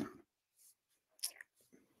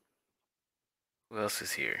 Who else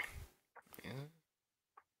is here? Mm,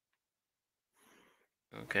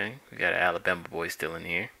 okay, we got an Alabama boy still in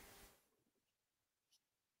here.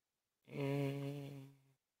 Mm,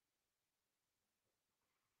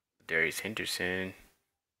 Darius Henderson.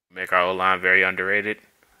 Make our O line very underrated.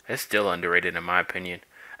 It's still underrated in my opinion.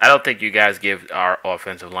 I don't think you guys give our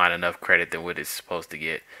offensive line enough credit than what it's supposed to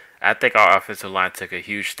get. I think our offensive line took a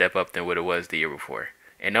huge step up than what it was the year before,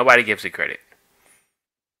 and nobody gives it credit.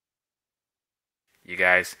 You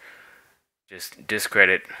guys just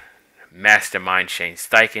discredit mastermind Shane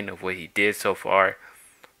Steichen of what he did so far,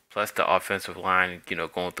 plus the offensive line,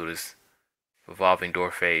 going through this revolving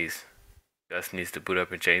door phase. Gus needs to boot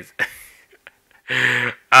up and change.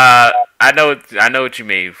 I know what you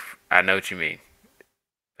mean. I know what you mean.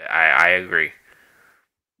 I agree.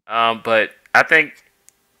 But I think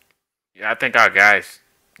our guys.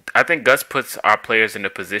 I think Gus puts our players in the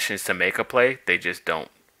positions to make a play. They just don't.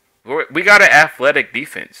 We got an athletic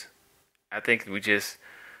defense. I think we just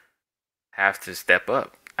have to step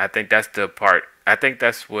up. I think that's the part. I think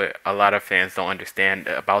that's what a lot of fans don't understand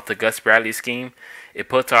about the Gus Bradley scheme. It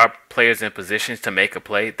puts our players in positions to make a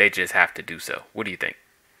play. They just have to do so. What do you think?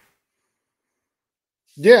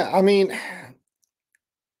 yeah, I mean,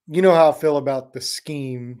 you know how I feel about the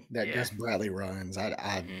scheme that Yeah. Gus Bradley runs.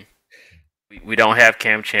 I hmm we don't have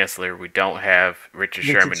Cam Chancellor. We don't have Richard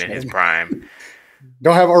Richard Sherman in his Sherman. prime.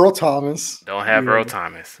 Don't have Earl Thomas. Don't have You Earl know.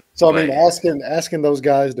 Thomas. So I mean, But asking those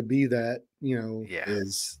guys to be that, yeah,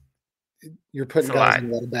 is you're it's putting a guys lot. in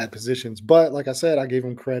a lot of bad positions. But like I said, I gave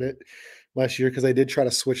them credit last year because they did try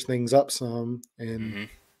to switch things up some, and hmm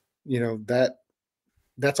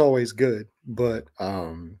that's always good. But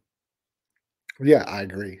yeah, I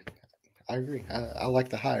agree. I agree. I like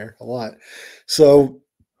the hire a lot. So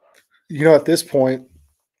at this point,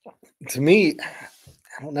 to me,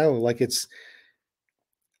 I don't know. Like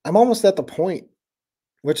I'm almost at the point.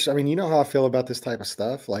 Which I mean, you know how I feel about this type of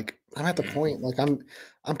stuff. Like I'm at the hmm point, like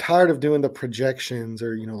I'm tired of doing the projections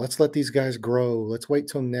or let's let these guys grow. Let's wait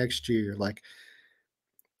till next year. Like,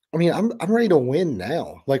 I mean, I'm ready to win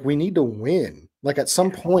now. Like we need to win. Like at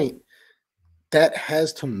some Yeah. point, that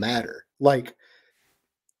has to matter. Like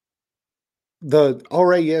the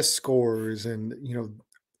RAS scores and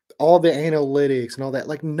all the analytics and all that,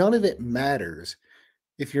 like none of it matters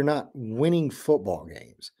if you're not winning football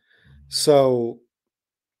games. So,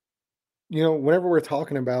 whenever we're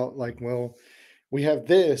talking about like, well, we have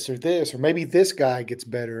this, or maybe this guy gets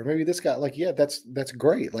better, or maybe this guy, like, yeah, that's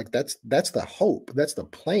great. Like that's the hope. That's the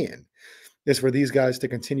plan is for these guys to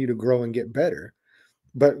continue to grow and get better.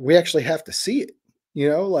 But we actually have to see it,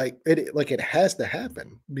 like it has to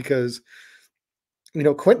happen because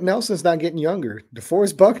Quentin Nelson's not getting younger.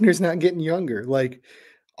 DeForest Buckner's not getting younger. Like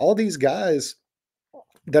all these guys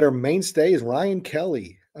that are mainstays, Ryan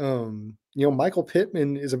Kelly, Michael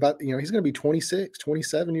Pittman is about, he's going to be 26,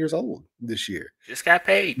 27 years old this year. Just got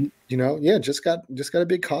paid. Yeah, just got a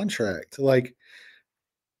big contract. Like,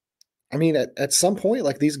 I mean, at some point,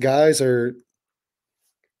 like these guys are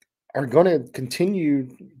going to continue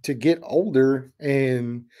to get older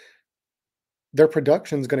and their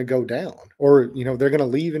production's going to go down, or they're going to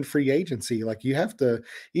leave in free agency. Like you have to,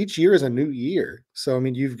 each year is a new year. So I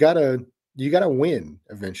mean, you got to win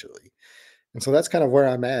eventually. And so that's kind of where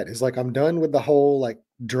I'm at, is like I'm done with the whole like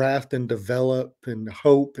draft and develop and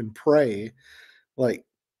hope and pray. Like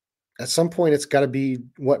at some point it's got to be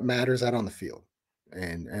what matters out on the field.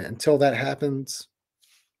 And until that happens,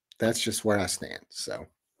 that's just where I stand. So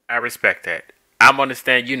I respect that. I'm on the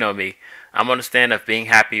stand, you know me. I'm on the stand of being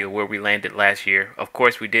happy with where we landed last year. Of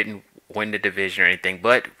course, we didn't win the division or anything,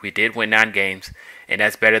 but we did win 9 games, and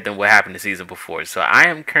that's better than what happened the season before. So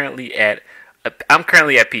I'm currently at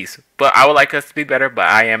peace. But I would like us to be better, but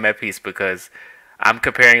I am at peace because I'm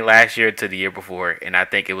comparing last year to the year before, and I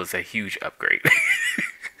think it was a huge upgrade.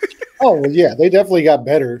 oh well, yeah, they definitely got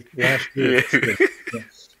better last year Yeah. for sure. Yeah.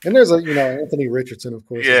 And there's Anthony Richardson, of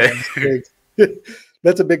course, is Yeah. always big.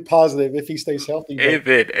 That's a big positive if he stays healthy. But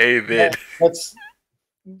Amen. Amen.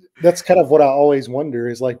 that's kind of what I always wonder,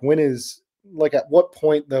 is like, when is, like, at what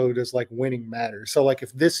point though does like winning matter? So like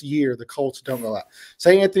if this year the Colts don't go out,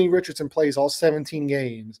 say Anthony Richardson plays all 17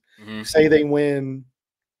 games, Hmm. say they win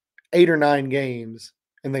 8 or 9 games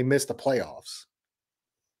and they miss the playoffs.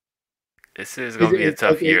 This is Is gonna it, be a it's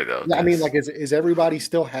like tough year though, yeah, I mean, because like, is everybody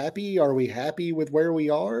still happy? Are we happy with where we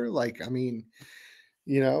are? Like, I mean,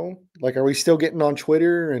 like, are we still getting on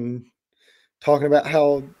Twitter and talking about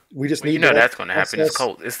how we just well, you need to know let that's gonna happen. It's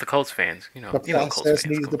Colts. It's the Colts fans. the You know Colts process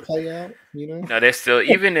fans needs go. to play out? They're still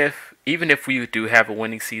even if we do have a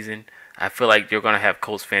winning season, I feel like you're gonna have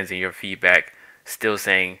Colts fans in your feedback still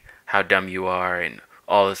saying how dumb you are and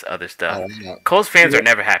all this other stuff. Oh, yeah. Colts fans are Yeah.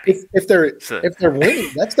 never If happy. if they're So if they're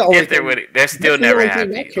winning, that's the only if they're thing. winning, they're still That's the never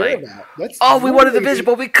only thing I happy. care Like, about. That's oh, we won a literally division,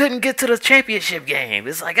 but we couldn't get to the championship game.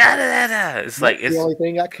 It's like It's like that's the it's only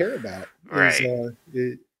thing I care about is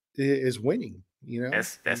right. is winning.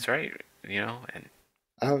 That's right. And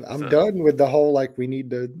I'm so done with the whole, like, we need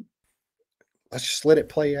to, let's just let it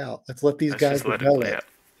play out. Let's let these let's guys just let it play develop.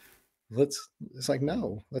 out. It's like,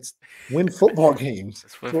 no, let's win football games.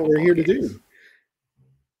 Let's win That's what we're football here to games. do.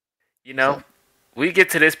 You So know, we get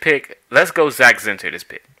to this pick. Let's go Zach Zinter this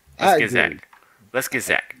pick. Let's I get agree. Zach. Let's get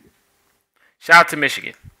Zach. Shout out to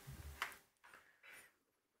Michigan.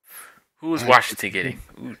 Who is I Washington getting?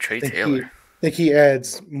 Ooh, Trey think he Taylor. think he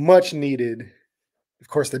adds much needed. Of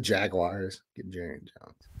course, the Jaguars get Jaron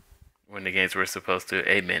Jones. When the games were supposed to.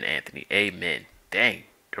 Amen, Anthony. Amen. Dang.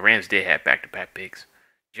 The Rams did have back-to-back picks.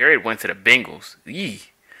 Jared went to the Bengals. Yee.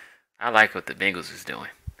 I like what the Bengals is doing.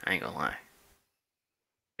 I ain't gonna lie.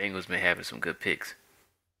 Bengals been having some good picks.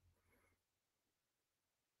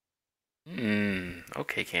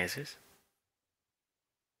 Okay, Kansas.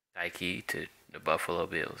 Nike to the Buffalo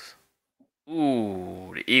Bills.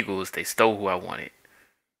 Ooh, the Eagles, they stole who I wanted.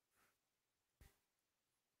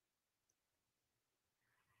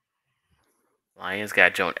 Lions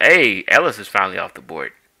got Jones. Hey, Ellis is finally off the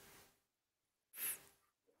board.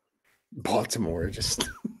 Baltimore just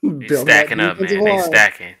They building that stacking up, defensive man. They line.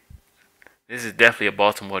 stacking. This is definitely a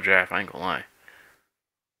Baltimore draft. I ain't gonna lie.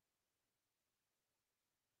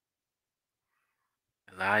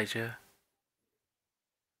 Elijah.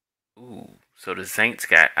 Ooh, so the Saints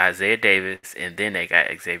got Isaiah Davis, and then they got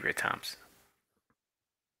Xavier Thompson.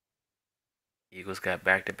 Eagles got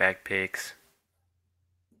back-to-back picks.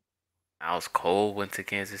 Miles Cole went to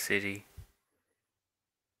Kansas City.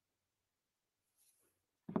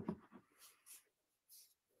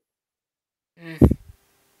 Mm,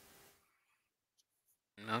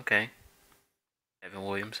 okay. Evan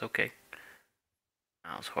Williams, okay.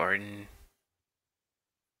 Miles Harden.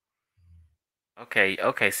 Okay,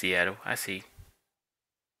 okay, Seattle. I see.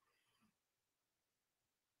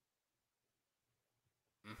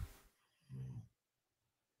 Mm.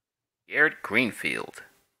 Garrett Greenfield.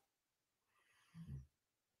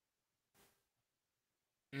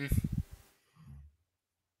 Mm,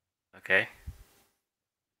 okay.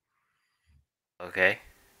 Okay.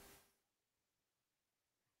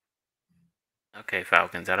 Okay,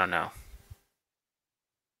 Falcons. I don't know.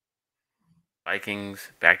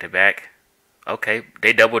 Vikings back to back. Okay,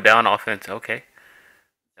 they doubled down offense. Okay,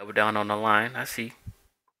 double down on the line. I see.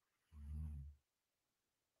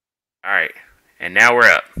 All right, and now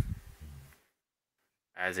we're up.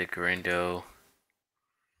 Isaac Garindo,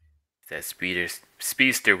 that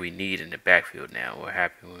speedster we need in the backfield now. We're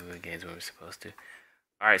happy when we win games when we're supposed to.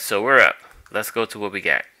 All right, so we're up. Let's go to what we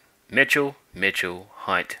got. Mitchell,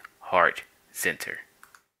 Hunt, Hart, Center.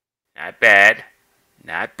 Not bad.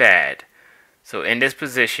 Not bad. So in this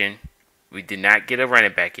position, we did not get a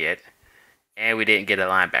running back yet, and we didn't get a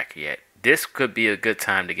linebacker yet. This could be a good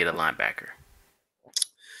time to get a linebacker.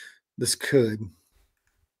 This could.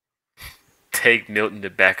 Take Milton to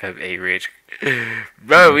back up A Rich.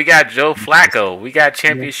 Bro, we got Joe Flacco. We got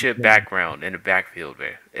championship background in the backfield,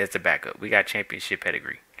 man. It's a backup. We got championship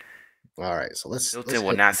pedigree. All right, so Milton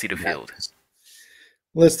will not see the field.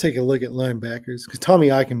 Let's take a look at linebackers because Tommy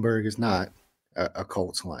Eichenberg is not a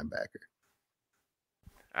Colts linebacker.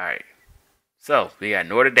 All right. So we got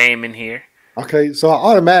Notre Dame in here. Okay, so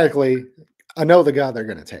automatically, I know the guy they're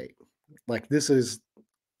going to take. Like this is.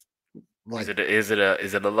 Like, is it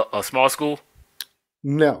a small school?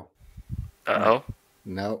 No. Uh-oh.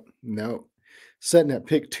 No. Setting at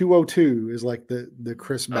pick 202 is like the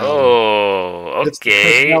Chris Ballard. Oh,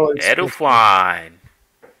 okay. Edufwan.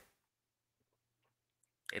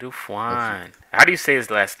 How do you say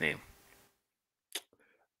his last name?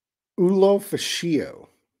 Ulofashio.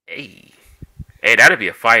 Hey, that'd be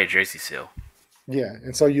a fire jersey seal. Yeah,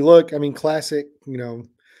 and so you look, I mean, classic, right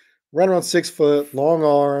around 6 foot, long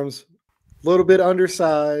arms, a little bit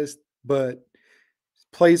undersized, but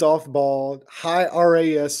plays off ball, high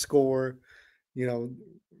RAS score,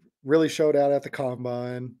 really showed out at the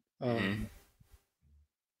combine.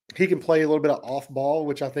 He can play a little bit of off ball,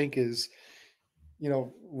 which I think is,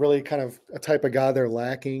 really kind of a type of guy they're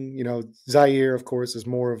lacking. Zaire, of course, is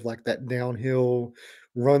more of like that downhill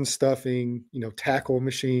run stuffing, tackle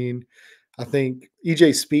machine. I think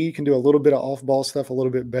EJ Speed can do a little bit of off ball stuff a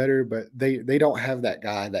little bit better, but they don't have that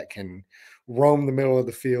guy that can roam the middle of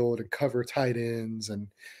the field and cover tight ends and,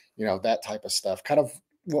 that type of stuff. Kind of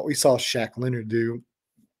what we saw Shaq Leonard do.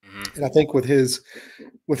 And I think with his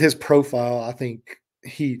profile, I think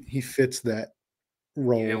he fits that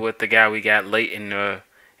role. Even with the guy we got late in the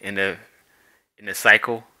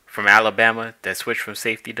cycle from Alabama that switched from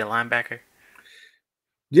safety to linebacker.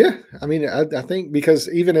 Yeah, I mean, I think because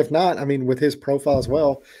even if not, I mean, with his profile as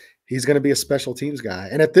well, he's going to be a special teams guy.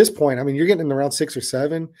 And at this point, I mean, you're getting in around 6 or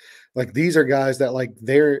 7. Like these are guys that like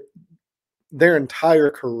their entire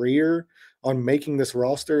career on making this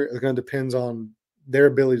roster is going to depend on their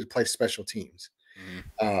ability to play special teams.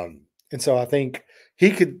 And so I think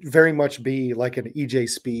he could very much be like an EJ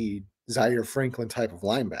Speed, Zaire Franklin type of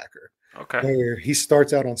linebacker. Okay. Where he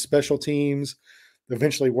starts out on special teams,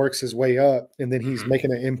 eventually works his way up, and then he's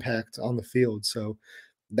making an impact on the field. So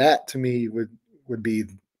that to me would be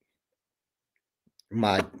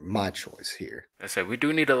my choice here. I said we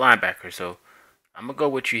do need a linebacker, so I'm gonna go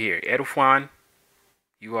with you here. Edufwan,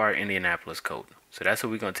 you are Indianapolis Colt. So that's what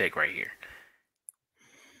we're gonna take right here.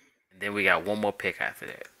 And then we got one more pick after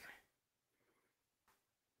that.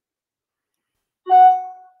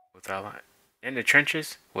 With our in the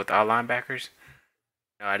trenches with our linebackers.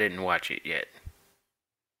 No, I didn't watch it yet.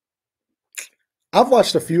 I've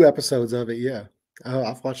watched a few episodes of it. Yeah,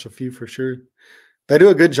 I've watched a few for sure. They do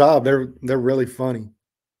a good job. They're really funny.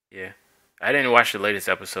 Yeah, I didn't watch the latest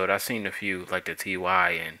episode. I've seen a few, like the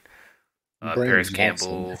TY and Paris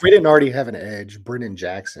Campbell. If we didn't already have an edge, Brennan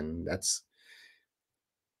Jackson. That's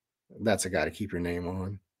a guy to keep your name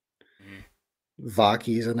on.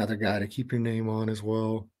 Vaki is another guy to keep your name on as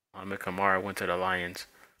well. Ahmed Kamara went to the Lions.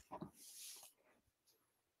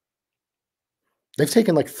 They've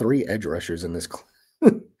taken like 3 edge rushers in this.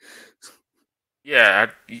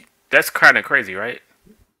 Yeah, that's kind of crazy, right?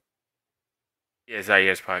 Yeah,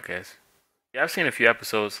 Zaire's podcast. Yeah, I've seen a few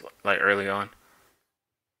episodes like early on.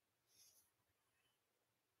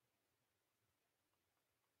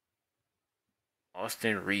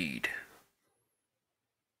 Austin Reed.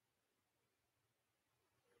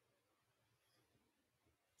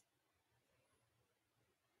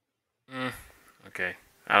 Okay.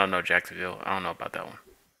 I don't know Jacksonville. I don't know about that one.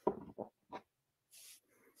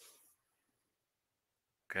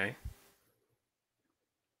 Okay.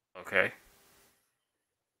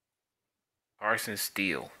 Carson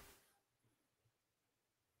Steele.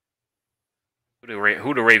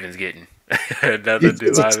 Who the Ravens getting? Another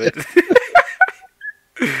new lineman.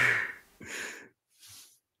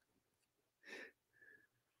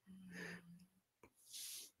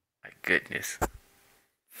 goodness.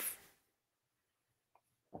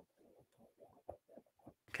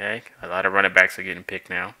 Okay, a lot of running backs are getting picked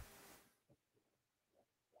now.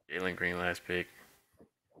 Jalen Green last pick.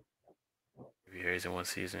 Years in one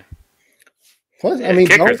season. Plus, I Yeah, the mean,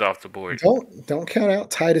 kicker's off the board. don't count out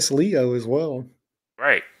Titus Leo as well.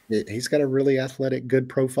 Right. He's got a really athletic, good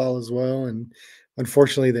profile as well, and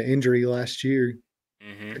unfortunately, the injury last year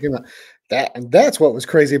Mm-hmm. took him out. That's what was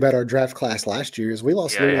crazy about our draft class last year is we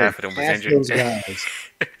lost Yeah, literally half of them was half injured. those guys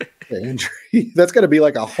to injury. That's got to be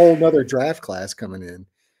like a whole nother draft class coming in.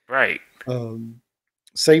 Right. Um,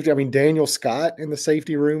 Safety. I mean, Daniel Scott in the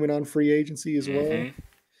safety room and on free agency as well.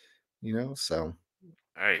 Mm-hmm. So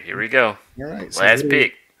All right, here we go. all right. So Last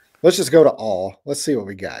pick. let's just go to all. Let's see what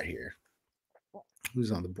we got here.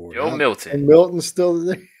 Who's on the board? Joe Milton. And Milton's still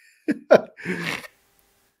there.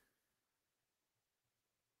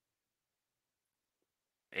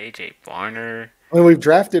 AJ Barner. I mean, we've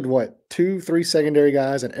drafted what 2, 3 secondary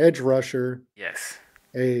guys, an edge rusher, Yes.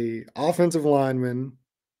 a offensive lineman,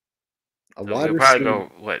 a So wide we'll probably receiver.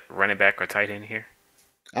 go what, running back or tight end here.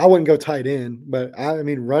 I wouldn't go tight end, but I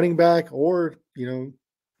mean running back or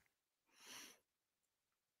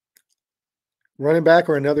running back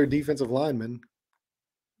or another defensive lineman.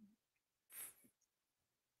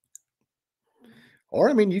 Or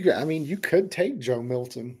you could take Joe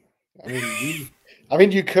Milton.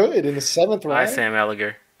 You could in the 7th Bye, round. Sam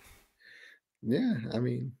Ellinger. Yeah, I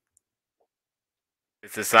mean,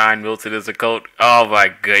 It's a sign Milton is a Colt. Oh my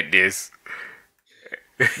goodness.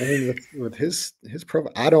 with his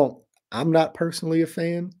profile, I'm not personally a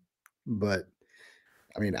fan, but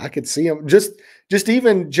I mean, I could see him just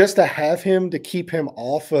to have him to keep him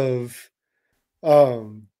off of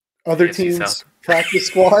other AFC teams' South. practice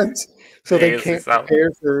squads, so they AFC can't South.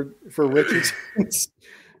 prepare for Richardson's.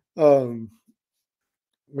 um,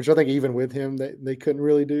 which I think even with him they couldn't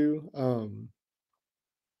really do.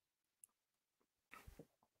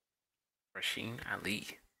 Rasheen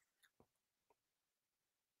Ali.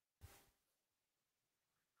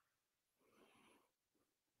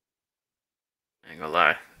 I ain't gonna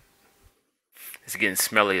lie. It's getting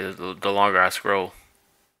smelly the longer I scroll.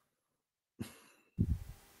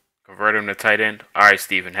 Convert him to tight end. All right,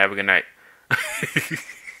 Steven. Have a good night.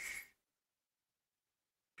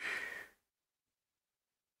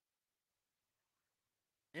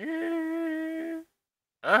 Yeah.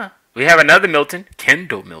 We have another Milton.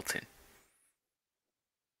 Kendall Milton.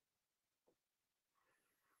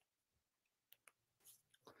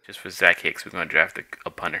 Just for Zach Hicks, we're going to draft a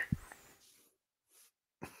punter.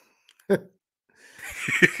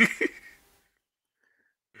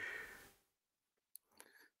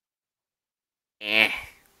 Eh.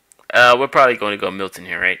 We're probably going to go Milton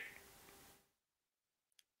here, right?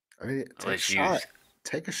 I mean,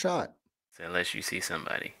 take a shot. Unless you see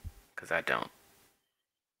somebody, because I don't.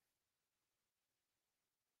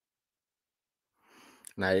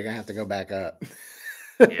 Now you're gonna have to go back up.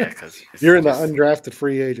 Yeah, because you're in the undrafted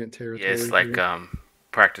free agent territory. Yeah, it's like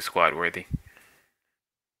practice squad worthy.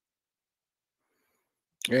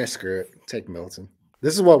 Yeah, screw it. Take Milton.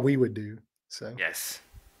 This is what we would do. So yes,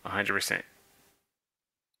 100%.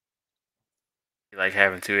 You like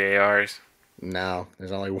having 2 ARs? No,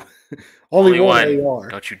 there's only one. Only one one. AR.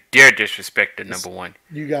 Don't you dare disrespect the number one.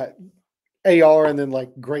 You got AR and then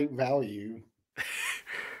like great value.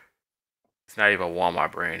 It's not even a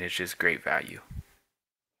Walmart brand. It's just great value.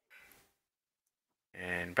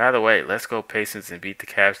 And by the way, let's go Pacers and beat the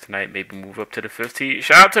Cavs tonight. Maybe move up to the 15.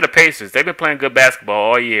 Shout out to the Pacers. They've been playing good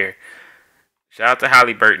basketball all year. Shout out to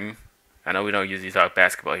Halliburton. I know we don't usually talk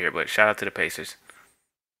basketball here, but shout out to the Pacers.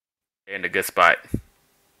 They're in a good spot.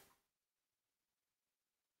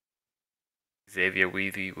 Xavier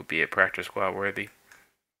Weavy will be a practice squad worthy.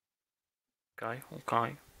 Okay.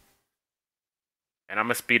 And I'm going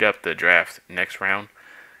to speed up the draft next round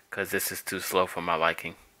because this is too slow for my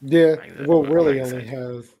liking. Yeah, we'll really only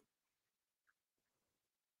have...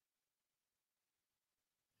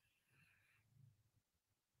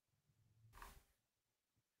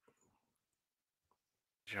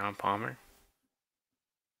 John Palmer.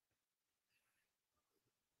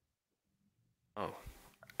 Oh.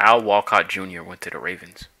 Al Walcott Jr. went to the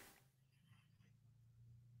Ravens.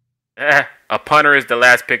 A punter is the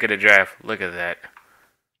last pick of the draft. Look at that.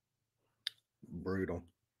 Brutal.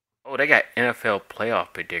 Oh, they got NFL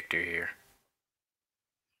playoff predictor here.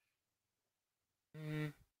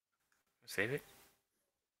 Save it?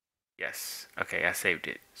 Yes. Okay, I saved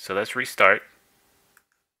it. So let's restart.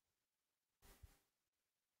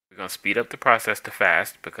 We're going to speed up the process to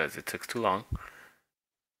fast because it took too long.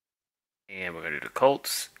 And we're going to do the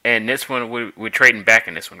Colts. And this one, we're trading back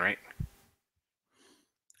in this one, right?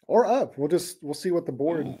 or up. We'll see what the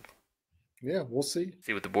board. Ooh, Yeah, we'll see.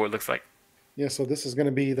 see what the board looks like. Yeah, so this is going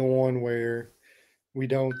to be the one where we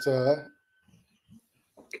don't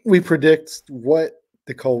we predict what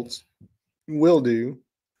the Colts will do.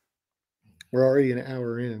 We're already an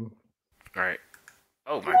hour in. All right.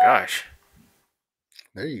 Oh my gosh.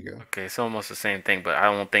 There you go. Okay, it's almost the same thing, but I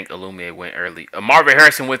don't think Illuminae went early. Marvin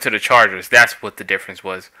Harrison went to the Chargers. That's what the difference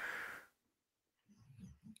was.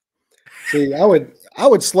 See, I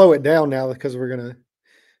would slow it down now because we're gonna.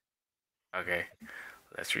 Okay,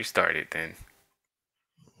 let's restart it then.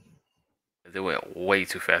 It went way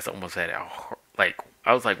too fast. I almost had it. Like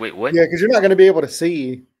I was like, wait, what? Yeah, because you're not gonna be able to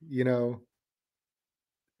see.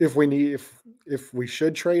 If we need if we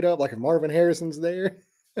should trade up, like if Marvin Harrison's there.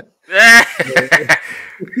 you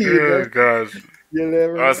Oh know, gosh. you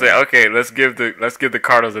never I was know. like, okay, let's give the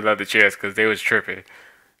Cardinals another chance because they was tripping.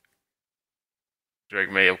 Drake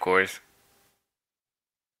May, of course.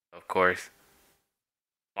 Of course.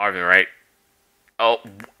 Marvin, right? Oh,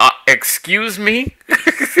 excuse me?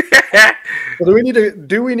 Well,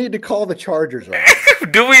 do we need to call the Chargers right now?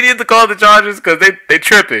 Do we need to call the Chargers? Because they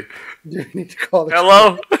tripping. Do we need to call the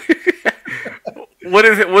Hello? What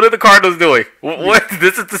is it? What are the Cardinals doing? What?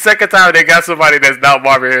 This is the second time they got somebody that's not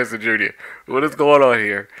Marvin Harrison Jr. What is going on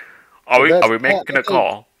here? Are we making a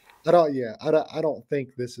call? I don't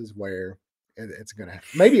think this is where it's gonna happen.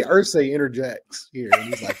 Maybe Ursay interjects here and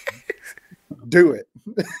he's like, do it.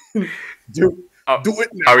 do it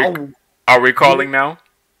now. Are we calling now?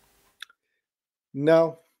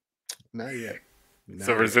 No, not yet.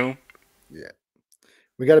 So resume? Yeah.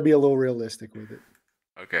 We got to be a little realistic with it.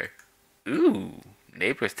 Okay. Ooh,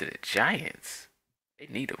 neighbors to the Giants. They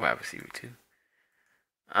need a wide receiver too.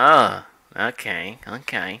 Okay.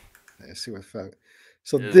 Let's see what fuck.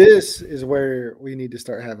 So this is where we need to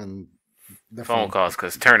start having the phone calls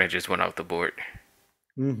because Turner just went off the board.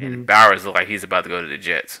 Mm-hmm. And Bowers look like he's about to go to the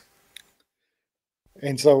Jets.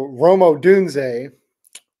 And so Romo Dunze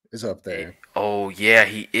is up there. Oh yeah,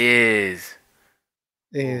 he is.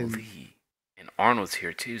 And Holy. And Arnold's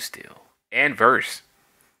here too still. And Verse.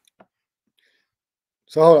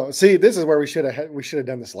 So hold on. See, this is where we should have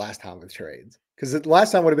done this last time with trades. Because the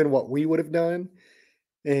last time would have been what we would have done.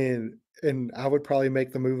 And I would probably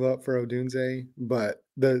make the move up for Odunze. But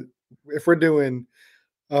if we're doing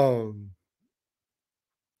we're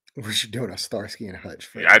doing a Starsky and Hutch.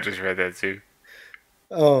 Yeah, I just read that too.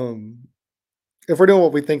 If we're doing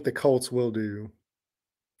what we think the Colts will do,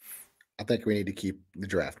 I think we need to keep the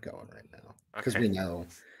draft going right now. Because we know.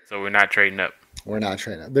 So we're not trading up. We're not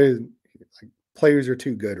trading up. Players are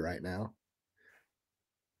too good right now.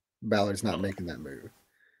 Ballard's not making that move.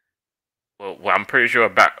 Well, I'm pretty sure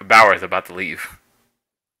Bauer's about to leave.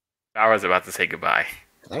 Bauer's about to say goodbye.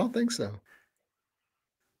 I don't think so.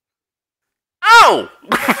 Oh!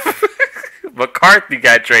 McCarthy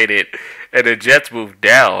got traded, and the Jets moved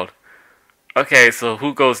down. Okay, so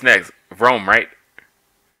who goes next? Rome, right?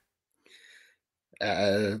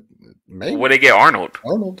 Maybe. Would they get Arnold?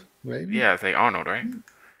 Arnold, maybe. Yeah, I think Arnold, right?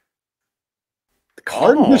 The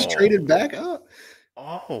Cardinals traded back up.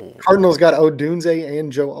 Oh. Cardinals got Odunze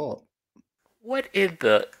and Joe Alt. What in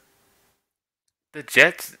the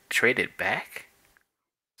Jets traded back?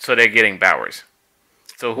 So they're getting Bowers.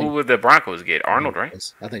 So who would the Broncos get? Arnold,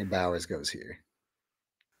 right? I think Bowers goes here.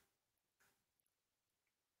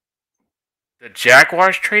 The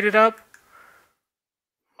Jaguars traded up?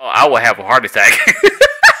 Oh, I will have a heart attack.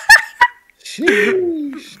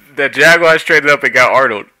 Sheesh. The Jaguars traded up and got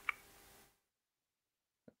Arnold.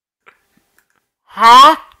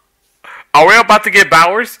 Huh? Are we about to get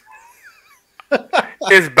Bowers?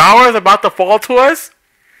 Is Bowers about to fall to us?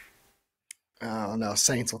 Oh, no.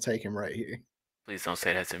 Saints will take him right here. Please don't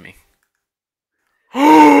say that to me.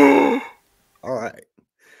 All right.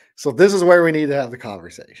 So this is where we need to have the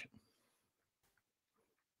conversation.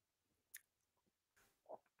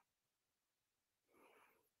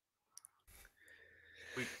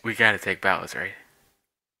 We got to take Bowers, right?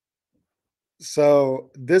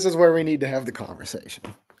 So this is where we need to have the conversation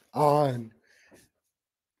on,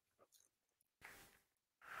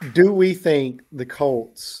 do we think the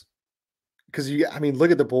Colts, because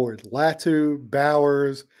look at the board. Latu,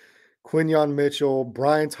 Bowers, Quinyon Mitchell,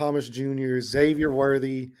 Brian Thomas Jr., Xavier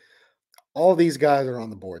Worthy, all these guys are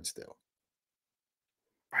on the board still.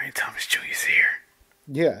 Brian Thomas Jr. is here.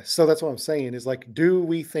 Yeah, so that's what I'm saying is, like, do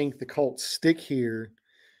we think the Colts stick here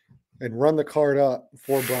and run the card up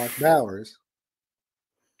for Brock Bowers?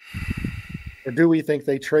 Or do we think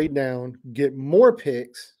they trade down, get more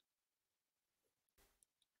picks,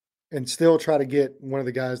 and still try to get one of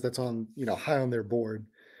the guys that's on, high on their board?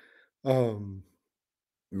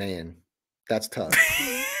 Man, that's tough.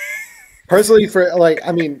 Personally, for like,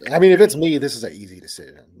 if it's me, this is an easy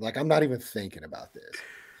decision. Like, I'm not even thinking about this.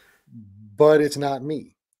 But it's not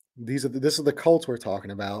me. This is the Colts we're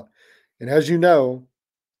talking about, and as you know,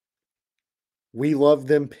 we love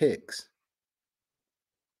them picks.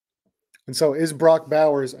 And so, is Brock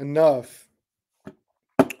Bowers enough?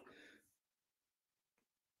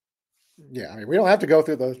 Yeah, we don't have to go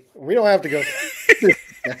through those. We don't have to go through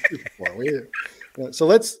before. So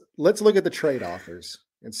let's look at the trade offers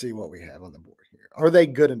and see what we have on the board here. Are they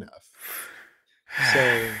good enough?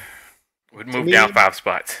 So Would to move down me, 5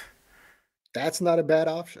 spots. that's not a bad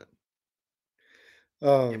option.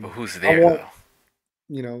 Yeah, but who's I there want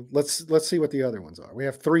though? let's see what the other ones are. We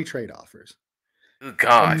have 3 trade offers. Oh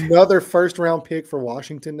God, Another first round pick for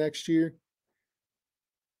Washington next year.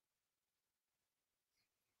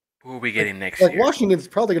 who are we Like, getting next like year? Washington's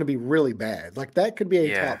probably going to be really bad. Like that could be a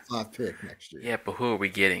Yeah, top 5 pick next year. yeah, but who are we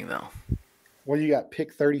getting though? Well, you got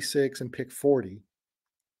pick 36 and pick 40.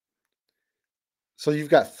 So you've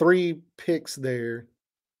got 3 picks there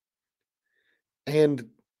and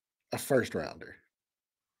a first rounder.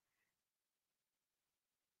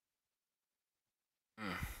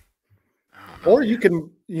 Hmm, I don't know, Or man. you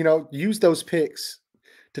can, use those picks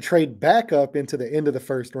to trade back up into the end of the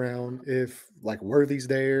first round if like Worthy's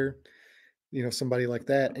there, somebody like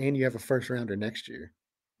that, and you have a first rounder next year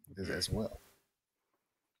as Hmm. well.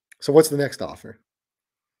 So what's the next offer?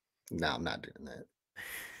 No, I'm not doing that.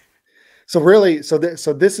 So really, so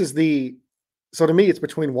this is the so to me, it's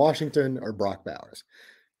between Washington or Brock Bowers.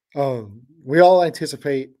 We all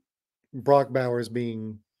anticipate Brock Bowers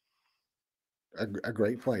being a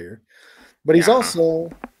great player, but he's Yeah. also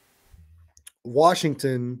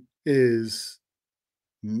Washington is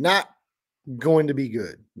not going to be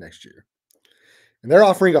good next year. And they're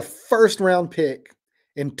offering a first round pick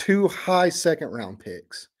and 2 high second round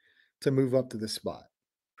picks to move up to this spot.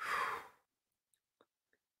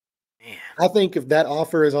 Man, I think if that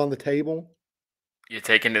offer is on the table, you're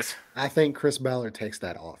taking this? I think Chris Ballard takes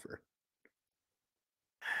that offer.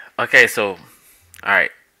 Okay, so all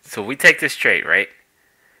right. So we take this trade, right?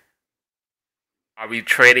 Are we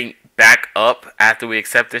trading back up after we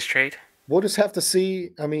accept this trade? We'll just have to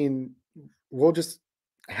see. We'll just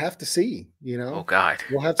have to see, Oh God,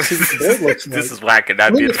 We'll have to see what the board looks this like. is why I could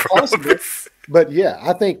not be in It's front of possible, this. but yeah,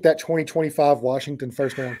 I think that 2025 Washington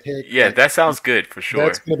first round pick, Yeah, like that sounds good for that's sure.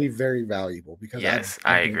 going to be very valuable because I Yes,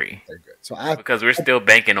 I don't agree. think they're good. So Because we're still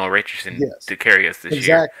banking on Richardson yes, to carry us this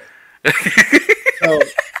year. exactly. So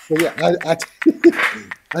yeah,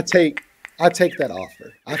 I take I take that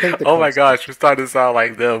offer. I think the Oh my Colts. gosh, we're starting to sound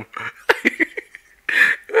like them.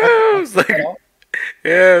 I I was take that like, offer.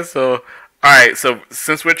 yeah. So, all right. So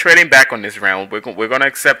since we're trading back on this round, we're gonna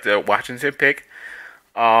accept the Washington pick.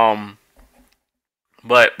 Um,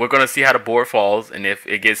 but we're gonna see how the board falls, and if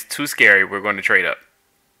it gets too scary, we're going to trade up.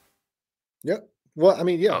 Yep. Well,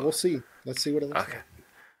 yeah, Oh, we'll see. Let's see what it looks okay, like.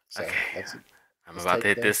 So okay. I'm let's about to take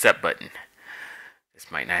hit that. this set button. This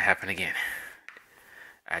might not happen again.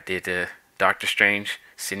 I did the Doctor Strange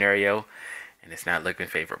scenario, and it's not looking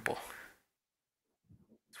favorable.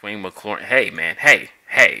 Swing McLaurin. Hey man, hey.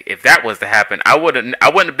 If that was to happen, I wouldn't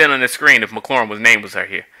have been on the screen if McLaurin was name was right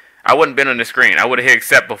here. I wouldn't have been on the screen. I would have hit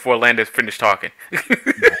accept before Landis finished talking.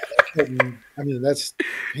 No, that's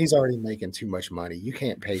he's already making too much money. You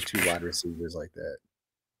can't pay 2 wide receivers like that.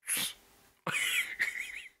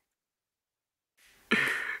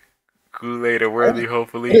 Kool-Aid or Oh, Worthy,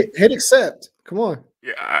 hopefully. hit accept. Come on.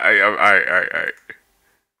 Yeah, I.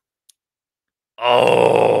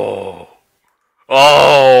 Oh,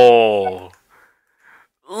 oh.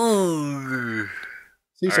 Ooh.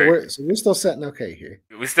 See, All right. so we're still setting okay here.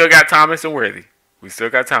 We still got Thomas and Worthy. We still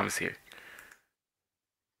got Thomas here.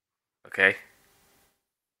 Okay.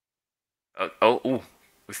 Ooh.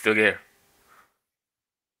 We still there.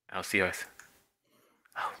 I'll see us.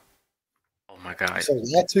 Oh, oh my God. So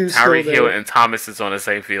that two's still Tyreek Hill there. and Thomas is on the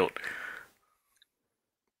same field.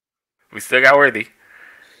 We still got Worthy.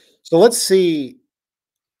 So let's see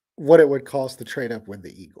what it would cost to trade up with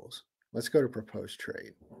the Eagles. Let's go to proposed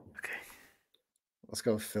trade. Okay. Let's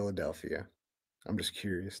go with Philadelphia. I'm just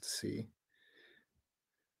curious to see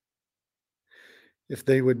if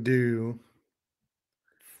they would do.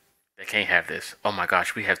 They can't have this. Oh my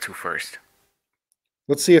gosh, we have two first.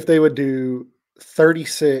 Let's see if they would do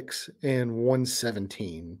 36 and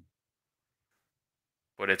 117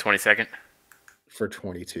 For the 22nd? for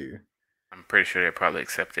 22. I'm pretty sure they'll probably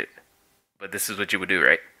accept it. But this is what you would do,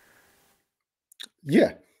 right?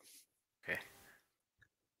 Yeah. Okay.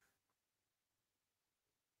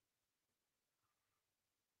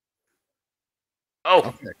 Oh,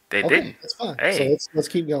 Okay. they Okay. didn't. That's fine. So Hey, let's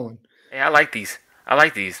keep going. hey, I like these. I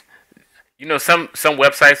like these. You know, some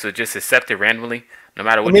websites will just accept it randomly, no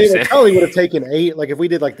matter I what you mean, they say. probably would have taken 8. Like if we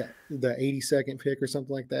did like the 82nd pick or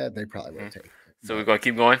something like that, they probably would Hmm. have taken it. So we're But gonna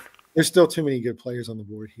keep going. there's still too many good players on the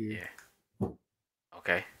board here. Yeah.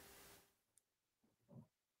 Okay.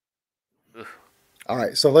 Ugh. All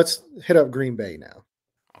right, so let's hit up Green Bay now.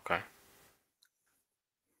 Okay.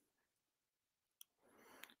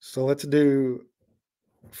 So let's do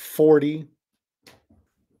 40,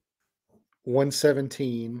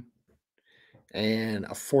 117, and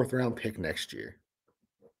a fourth round pick next year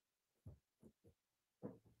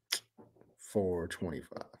for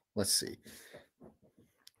 25. Let's see.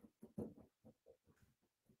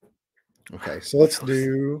 Okay, so let's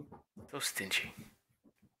do. So stingy.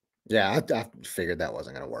 Yeah, I figured that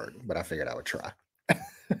wasn't going to work, but I figured I would try. Ain't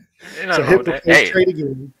So nothing wrong hit with that. propose Hey. trade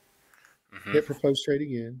again. Hmm. Hit propose trade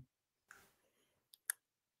again.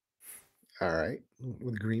 All right,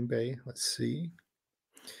 with Green Bay, let's see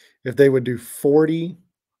if they would do 40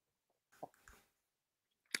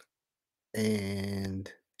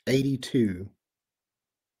 and 82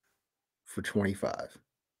 for 25.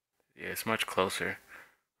 Yeah, it's much closer.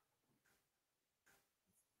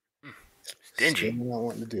 Still Stingy. not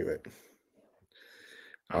wanting to do it.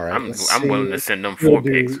 All I'm right, I'm, let's I'm see. willing to send them We'll 4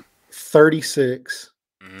 picks. do 36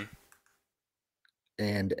 Hmm.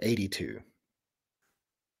 and 82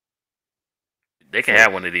 They can for.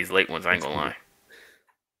 have one of these late ones. I ain't gonna lie.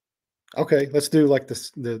 Okay, let's do like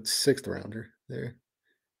the sixth rounder there.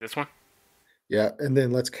 This one. Yeah, and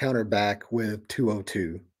then let's counter back with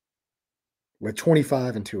 202, with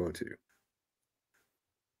 25 and 202.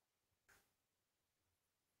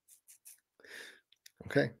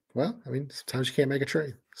 Okay, well, I mean, sometimes you can't make a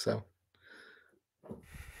trade. So,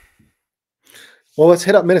 well, let's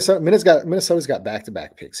hit up Minnesota. Minnesota's got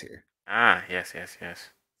back-to-back picks here. Ah, yes, yes, yes.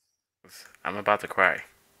 I'm about to cry.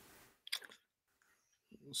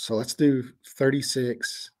 So let's do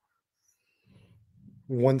 36,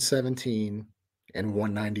 117, and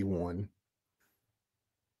 191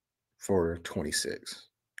 for 26.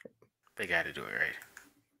 They got to do it right.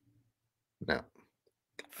 No.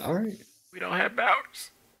 All right. We don't have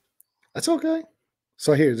Bowers. That's okay.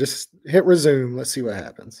 So here, just hit resume. Let's see what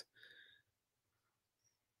happens.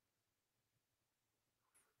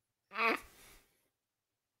 Mm.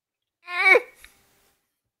 Mm.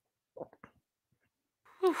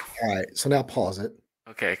 Whew. All right. So now pause it.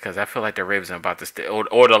 Okay, because I feel like the Ravens are about to steal,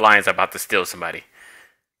 or the Lions are about to steal somebody.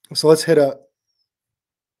 So let's hit up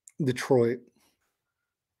Detroit.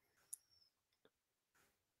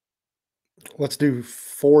 Let's do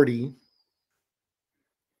 40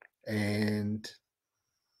 and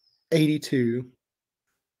 82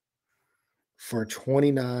 for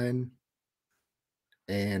 29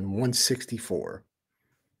 and 164.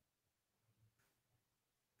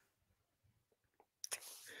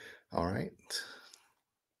 All right.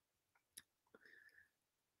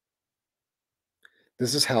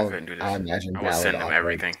 This is I how couldn't do I this. imagine I would Ballard send them operates.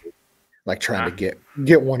 everything. Like trying Huh? to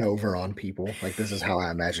get one over on people. Like this is how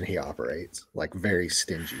I imagine he operates. Like very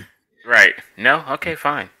stingy. Right. No? Okay,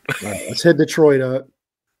 fine. All right, let's hit Detroit up.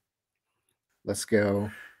 Let's go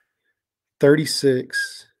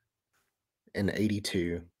 36 and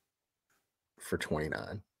 82 for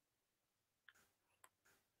 29.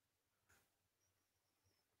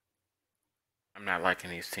 I'm not liking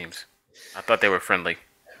these teams. I thought they were friendly.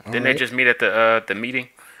 All Didn't they right. just meet at the meeting,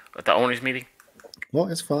 at the owners meeting? Well,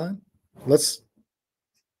 it's fine. Let's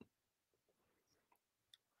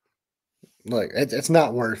look. It's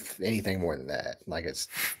not worth anything more than that. Like it's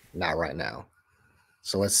not right now.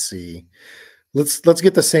 So let's see. Let's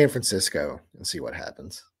get to San Francisco and see what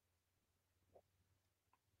happens.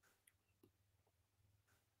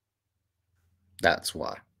 That's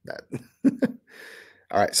why that.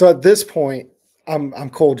 All right. So at this point, I'm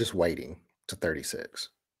cool just waiting to 36.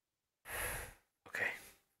 Okay.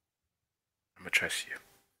 I'm gonna trust you.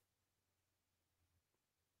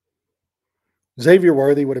 Xavier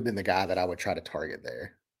Worthy would have been the guy that I would try to target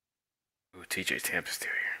there. Ooh, TJ Tampa's still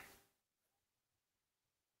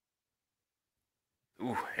here.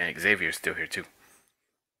 Ooh, and Xavier's still here too.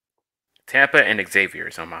 Tampa and Xavier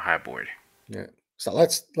is on my high board. Yeah. So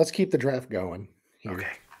let's keep the draft going here. Okay.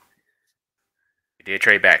 We did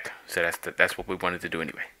trade back, so that's what we wanted to do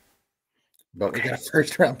anyway. But Okay. we got a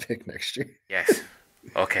first round pick next year. Yes.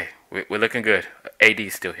 Okay. We're looking good.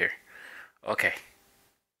 AD's still here. Okay.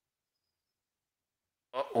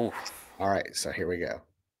 Oh. All right. So here we go.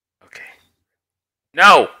 Okay.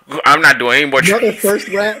 No, I'm not doing any more Another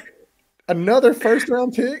trades. another first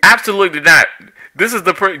round pick. Absolutely not. This is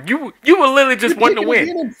the you were literally just wanting to win.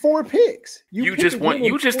 In 4 picks. You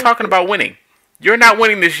just talking about winning. You're not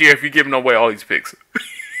winning this year if you're giving away all these picks.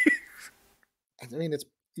 I mean, it's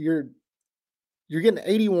you're getting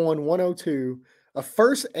 81, 102, a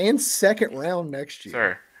first and second round next year,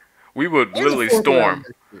 Sir, we would and a literally fourth round storm.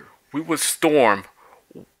 next year. We would storm.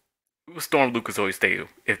 We would storm Lucas Oil Stadium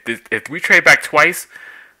if we trade back twice.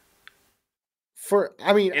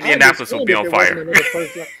 I mean, I Indianapolis will understand be if on it wasn't fire. another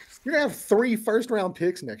first round. You're gonna have 3 first round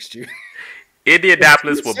picks next year and 2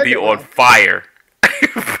 Indianapolis will be second on round picks. fire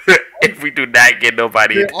if we do not get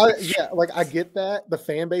nobody. Yeah, yeah, like I get that the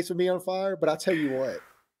fan base would be on fire, but I tell you what,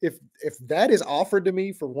 if that is offered to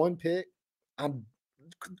me for 1 pick, I'm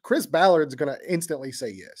Chris Ballard's gonna instantly say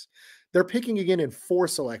yes. They're picking again in 4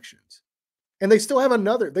 selections, and they still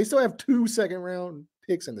have 2 second round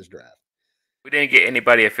picks in this draft. We didn't get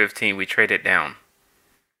anybody at 15. We traded down.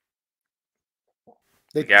 We got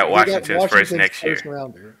They got Washington's first Washington's next first year.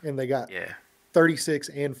 rounder, and they got Yeah. 36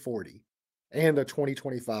 and 40, and a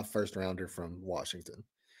 2025 first rounder from Washington.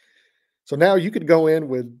 So now you could go in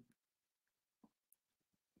with,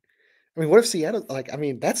 I mean, what if Seattle, like, I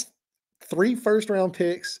mean, that's 3 first round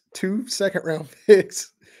picks, 2 second round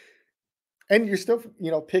picks, and you're still,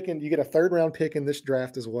 picking, you get a third round pick in this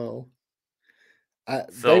draft as well.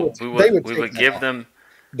 So we They would would we take would that give off. them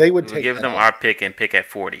They would we would take give that them off. our pick and pick at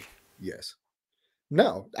 40. Yes.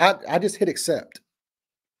 No, I just hit accept.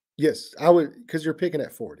 Yes, I would, because you're picking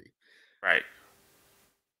at 40. Right.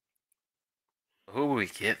 Who would we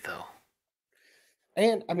get though?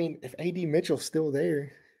 And I mean, if AD Mitchell's still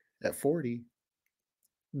there at 40,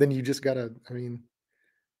 then you just gotta, I mean,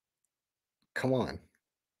 come on.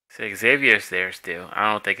 So Xavier's there still.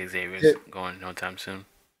 I don't think Xavier's Hit, going no time soon.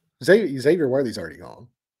 Xavier Worthy's already gone.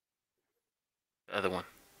 The other one,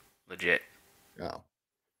 legit. Oh.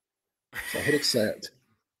 So hit accept.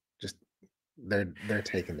 Just they're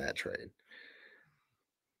taking that trade.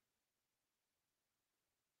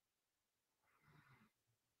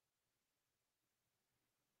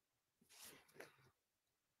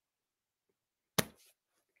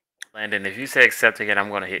 Landon, if you say accept again, I'm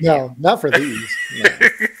gonna hit you. No, not for these. No.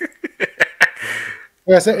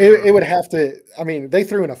 Yeah, so it would have to. I mean, they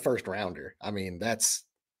threw in a first rounder. I mean, that's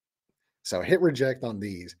so hit reject on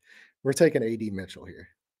these. We're taking AD Mitchell here.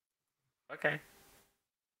 Okay.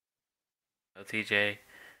 No TJ.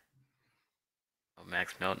 No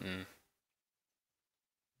Max Melton.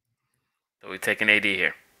 So we're taking AD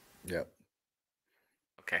here. Yep.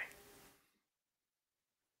 Okay.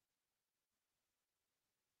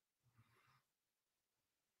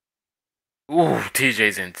 Ooh,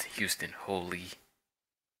 TJ's in Houston. Holy.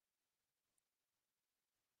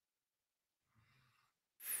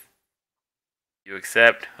 You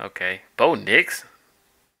accept? Okay. Bo Nix?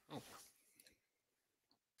 Oh.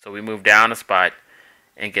 So we move down a spot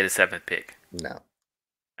and get a 7th pick. No.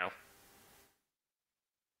 No.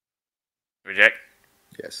 Reject?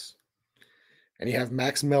 Yes. And you have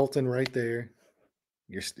Max Melton right there.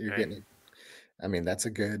 You're Okay. getting. I mean, that's a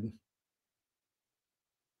good.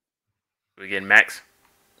 We getting Max?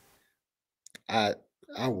 I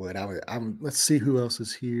would. Let's see who else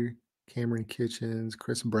is here. Cameron Kitchens,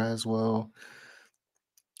 Chris Braswell.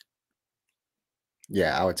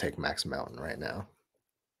 Yeah, I would take Max Melton right now.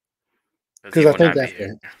 Because he Because I will think not be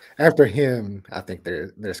here. after him, I think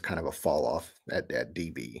there's kind of a fall off at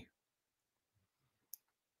DB.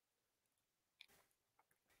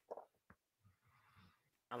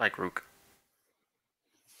 I like Rook.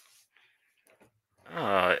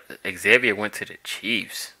 Xavier went to the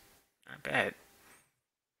Chiefs. Not bad.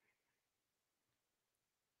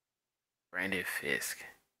 Brandon Fisk.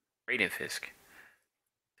 Braden Fisk.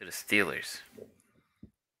 To the Steelers.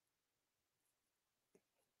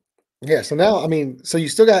 Yeah, so now, I mean, so you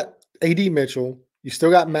still got AD Mitchell, you still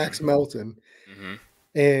got Max Melton, Mm-hmm.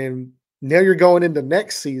 and now you're going into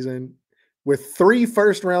next season with 3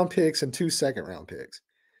 first round picks and 2 second round picks.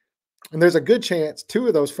 And there's a good chance 2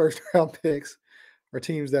 of those first round picks are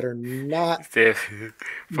teams that are not For not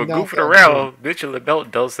goofing that good. around, Mitchell and Melton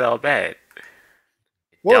don't sound bad.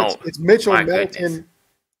 Well, Don't. it's Mitchell, My goodness. Melton,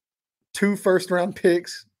 2 first round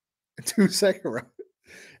picks, 2 second round,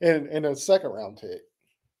 and a second round pick.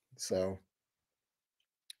 So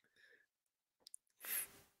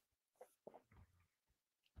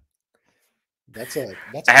that's I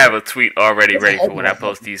have a tweet already that's a ready heck for of when a I haul.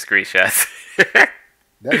 post these screenshots.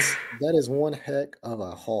 That is one heck of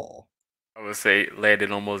a haul. I would say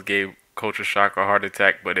Landon almost gave Coach a shock or heart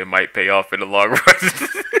attack, but it might pay off in the long run.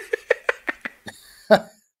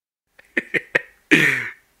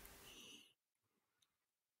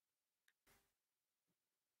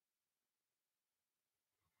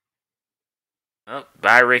 Oh,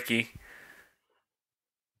 bye, Ricky.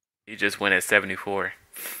 He just went at 74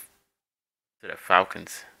 to the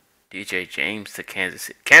Falcons. DJ James to Kansas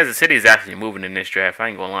City. Kansas City is actually moving in this draft. I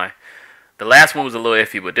ain't gonna lie. The last one was a little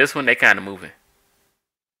iffy, but this one they kind of moving.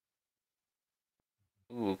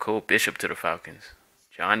 Ooh, Cole Bishop to the Falcons.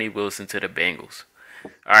 Johnny Wilson to the Bengals.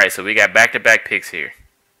 All right, so we got back-to-back picks here.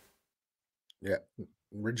 Yeah,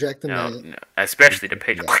 rejecting No, that. no, especially the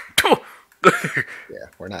Patriots. Yeah,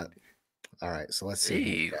 we're not. All right, so let's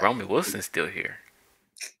see. Hey, Roman Wilson's still here.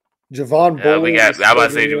 Javon We Bullard got. is I still about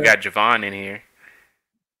to say we there. got Javon in here.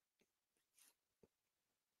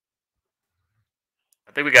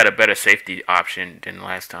 I think we got a better safety option than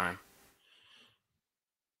last time.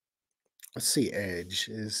 Let's see. Edge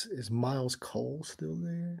is Miles Cole still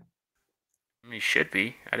there? I mean, he should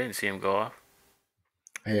be. I didn't see him go off.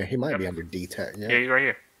 Yeah, he might be under D tech. Yeah, Yeah, he's right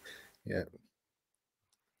here. yeah.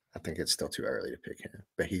 I think it's still too early to pick him,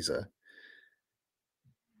 but he's a.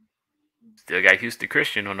 Still got Houston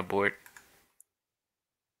Christian on the board.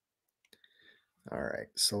 All right,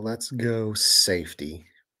 so let's go safety.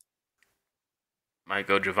 Might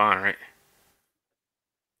go Javon, right?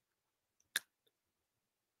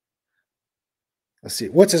 Let's see.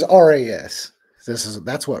 What's his RAS?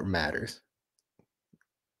 That's what matters.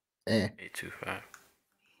 825.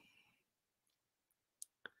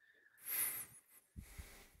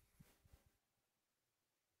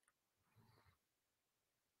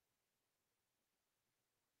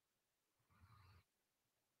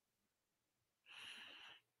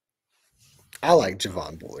 I like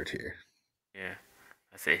Javon Bullard here. Yeah,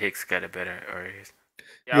 I say Hicks got a better RAS.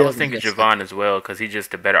 Yeah, I Yeah, was thinking Javon as well because he's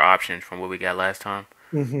just a better option from what we got last time.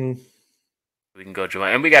 Mm-hmm. We can go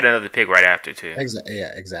Javon, and we got another pick right after too.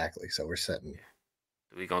 Yeah, exactly. So we're setting.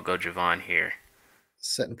 Yeah. We gonna go Javon here.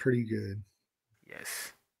 Setting pretty good.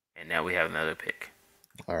 Yes, and now we have another pick.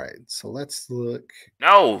 All right, so let's look.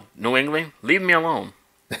 No, New England, leave me alone.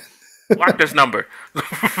 Block this number.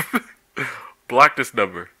 Block this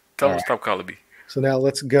number. Tell them stop calling me. So now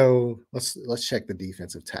let's go. Let's check the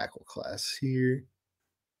defensive tackle class here.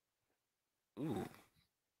 Ooh,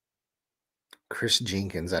 Chris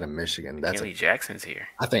Jenkins out of Michigan. That's Kelly Jackson's here.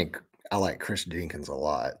 I think I like Chris Jenkins a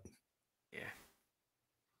lot. Yeah.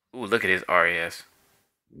 Ooh, look at his RAS.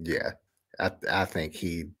 Yeah, I think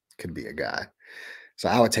he could be a guy. So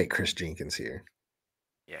I would take Chris Jenkins here.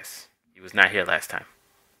 Yes, he was not here last time.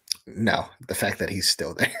 No, the fact that he's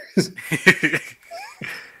still there.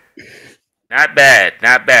 Not bad,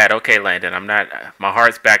 not bad. Okay, Landon, I'm not. My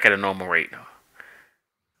heart's back at a normal rate now.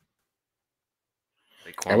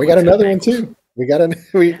 And we got another one too. We got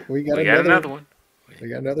another one. We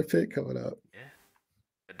got another pick coming up.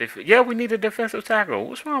 Yeah, we need a defensive tackle.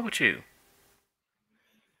 What's wrong with you?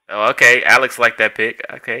 Oh, okay. Alex liked that pick.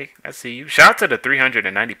 Okay, I see you. Shout out to the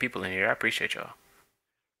 390 people in here. I appreciate y'all.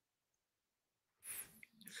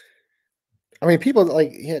 I mean, people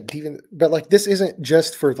but like this isn't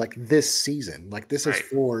just for like this season. Like this is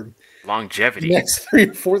for longevity. Next 3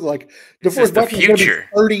 or 4, like DeForest the future.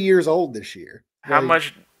 30 years old this year. How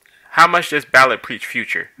much does Ballard preach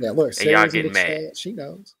future? Yeah, look, and y'all getting mad. She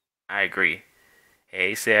knows. I agree.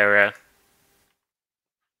 Hey, Sarah.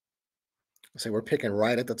 So we're picking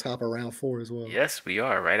right at the top of round 4 as well. Yes, we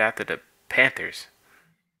are. Right after the Panthers.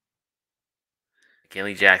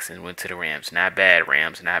 Kelly Jackson went to the Rams. Not bad,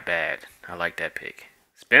 Rams. Not bad. I like that pick.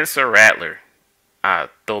 Spencer Rattler. I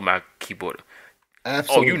throw my keyboard.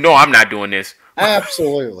 Absolutely. Oh, you know I'm not doing this.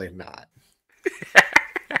 Absolutely not.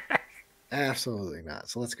 Absolutely not.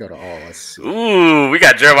 So let's go to all. Let's see. Ooh, we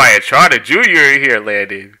got Jeremiah Trotter Jr. in here,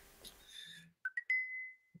 Landon.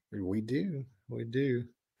 We do. We do.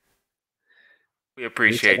 We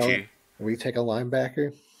appreciate you. We take a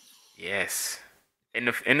linebacker. Yes. And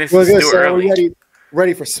this is still early.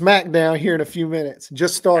 Ready for SmackDown here in a few minutes.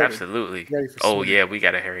 Just started. Absolutely. Oh, yeah, we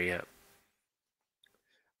got to hurry up.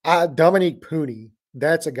 Dominique Pooney.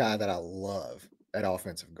 That's a guy that I love at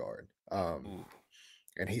offensive guard.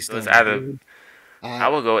 And he's still. I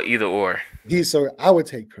will go either or. I would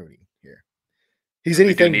take Pooney here. He's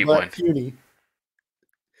anything but puny.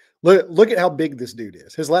 Look at how big this dude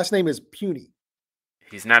is. His last name is Puny.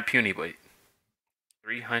 He's not puny, but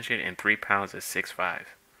 303 pounds at 6'5".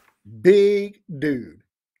 Big dude.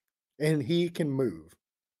 And he can move.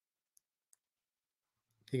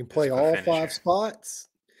 He can play all 5 spots.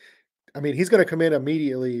 I mean, he's going to come in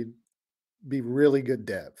immediately, be really good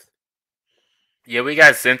depth. Yeah, we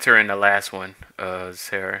got center in the last one,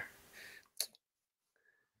 Sarah.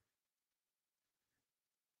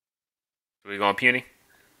 We going puny?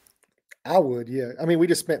 I would, yeah. I mean, we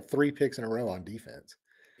just spent 3 picks in a row on defense.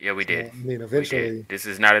 Yeah, we did. I mean, eventually, this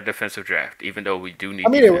is not a defensive draft, even though we do need. I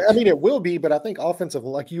mean, it will be, but I think offensive,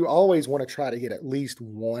 like you always want to try to get at least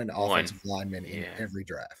one offensive lineman in every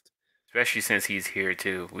draft. Especially since he's here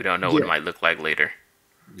too. We don't know what it Yeah, might look like later.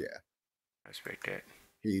 yeah. I respect that.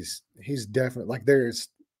 He's definitely like there's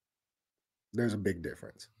a big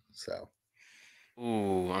difference. So,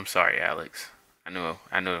 Ooh, I'm sorry, Alex. I know.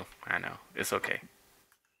 It's okay.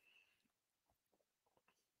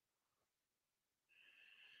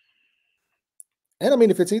 and I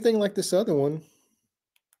mean, if it's anything like this other one,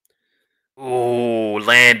 Ooh,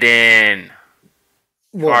 Landon.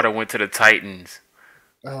 what? Carter went to the Titans.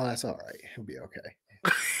 Oh, that's all right. He'll be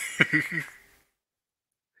okay.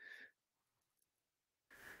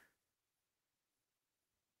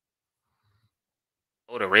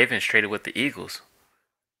 Oh, the Ravens traded with the Eagles.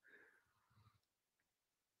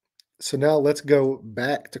 So now let's go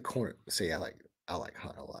back to corner. See, I like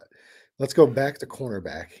Hunt a lot. Let's go back to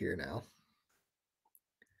cornerback here now.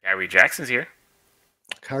 Gary Jackson's here.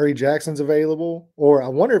 Kyrie Jackson's available, or I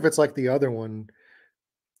wonder if it's like the other one.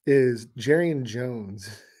 Is Jarian Jones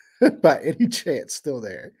by any chance still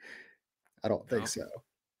there? I don't think No, so.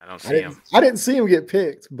 I don't I see didn't him. I didn't see him get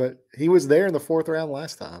picked, but he was there in the 4th round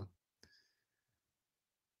last time.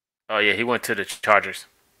 Oh yeah, he went to the Chargers.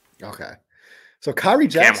 Okay. So Kyrie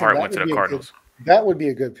And Cam Jackson, Hart went to the Cardinals. that would be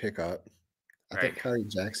a good pickup. I Right. think Kyrie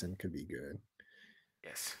Jackson could be good.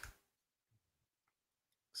 Yes.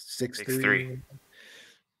 6'3". 6'3".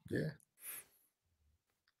 Yeah.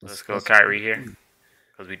 Let's Let's go let's Kyrie here.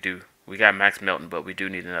 Because we do. We got Max Melton, but we do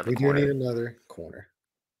need another we do corner. need another corner.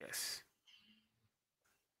 Yes.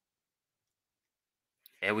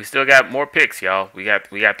 And we still got more picks, y'all. We got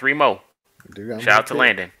 3 more. We do got Shout more out to picks.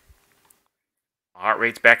 Landon. My heart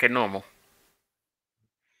rate's back at normal.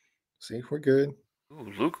 See, we're good.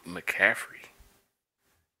 Ooh, Luke McCaffrey.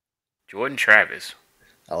 Jordan Travis.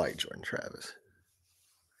 I like Jordan Travis.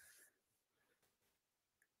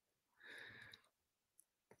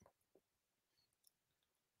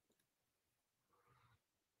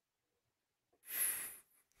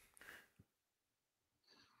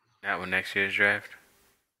 That one next year's draft.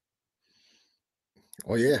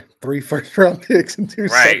 Well, yeah, 3 first-round picks and 2 Right.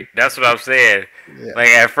 second. That's what I'm saying. Yeah. Like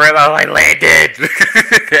at first I was like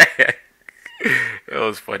Landon. It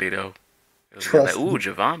was funny though. It was good. Like, Trust ooh,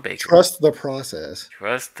 Javon Baker. trust the process.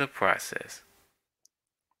 Trust the process.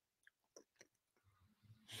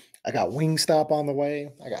 I got Wingstop on the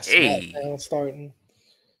way. I got Hey. SmackDown starting.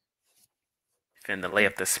 Finna lay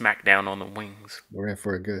up the smackdown on the wings. We're in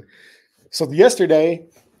for a good. So yesterday,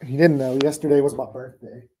 if you didn't know, yesterday was my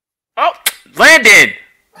birthday. Oh, Landon!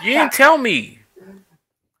 You didn't tell me.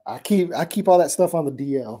 I keep all that stuff on the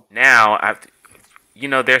DL. Now,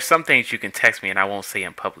 there's some things you can text me and I won't say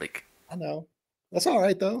in public. I know. That's all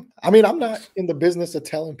right though. I mean, I'm not in the business of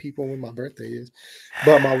telling people when my birthday is.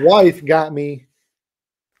 But my wife got me.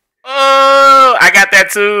 Oh, I got that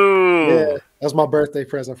Yeah, too. that's my birthday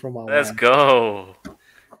present from my Let's wife. go.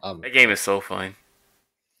 Um, That game is so fun.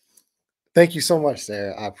 Thank you so much,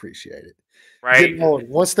 Sarah. I appreciate it. Right? Getting old,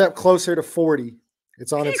 one step closer to 40.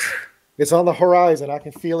 It's on the horizon. I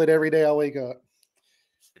can feel it every day I wake up.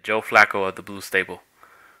 Joe Flacco of the Blue Stable.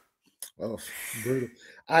 Oh, brutal.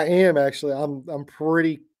 I am actually. I'm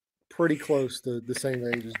pretty close to the same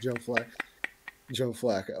age as Joe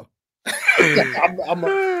Flacco.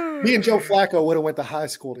 Me and Joe Flacco would have went to high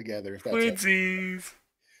school together if that's it. Twinsies.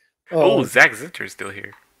 Oh, Oh, Zach Zinter's still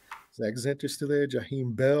here. Zach Zenter's still there.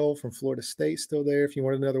 Jaheim Bell from Florida State still there. If you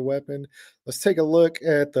want another weapon, let's take a look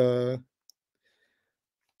at the.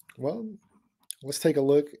 Well, let's take a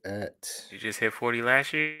look at. You just hit 40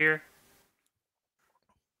 last year.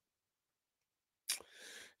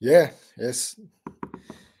 Yeah, it's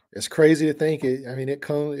crazy to think it. I mean, it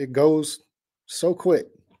goes so quick.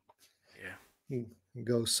 Yeah. It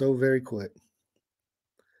goes so very quick.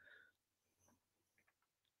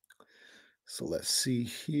 So let's see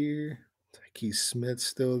here. Keith Smith's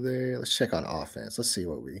still there. Let's check on offense. Let's see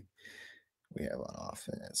what we have on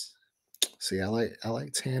offense. See, I like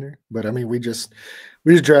Tanner, but I mean we just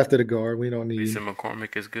drafted a guard. We don't need. Lisa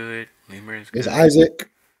McCormick is good. Lemur is good. Is Isaac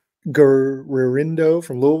Guerrero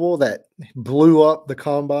from Louisville that blew up the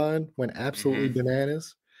combine, went absolutely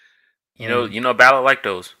bananas. You know, ballot like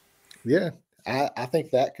those. Yeah, I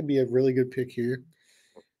think that could be a really good pick here.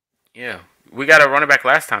 Yeah, we got a running back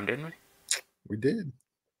last time, didn't we? We did.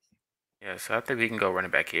 Yeah, so I think we can go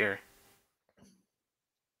running back here.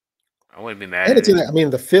 I wouldn't be mad And at it. I mean,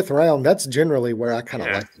 the 5th round, that's generally where I kind of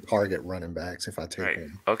Yeah. like to target running backs if I take Right.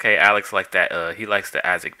 one. Okay, Alex like that. He likes the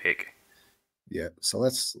Isaac pick. Yeah. So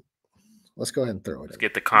let's go ahead and throw it Let's in.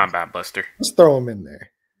 get the combat buster. Let's throw him in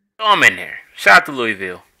there. Throw him in there. Shout out to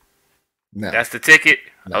Louisville. No. That's the ticket.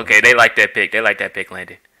 No. Okay, they like that pick. They like that pick,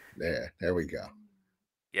 Landon. There we go.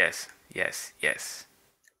 Yes, yes, yes.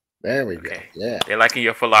 There we go. Okay. Yeah. They're liking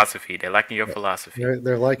your philosophy. They're liking your philosophy.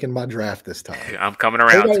 They're liking my draft this time. I'm coming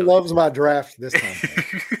around Everybody to loves my draft this time,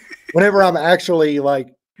 though. Whenever I'm actually,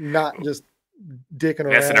 like, not it. just dicking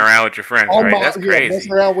Messing around around with your friends, on right? my That's messing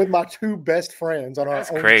crazy. around with my 2 best friends on our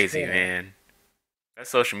That's own crazy, channel man.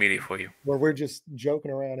 That's social media for you. where we're just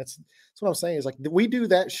joking around. That's what I'm saying is, like, we do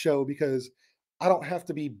that show because I don't have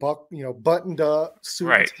to be buttoned up, suit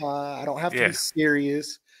and Right. tie. I don't have to be Yeah.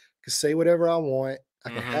 serious. I can say whatever I want. I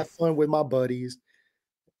can Mm-hmm. have fun with my buddies,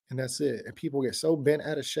 and that's it. And people get so bent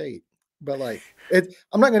out of shape. But, like,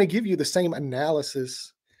 I'm not gonna give you the same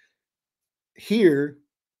analysis here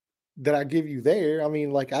that I give you there. I mean,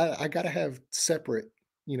 like, I gotta have separate,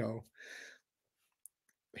 you know.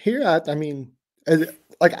 Here, I mean, as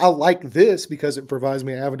like, I like this because it provides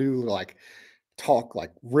me an avenue to, like, talk,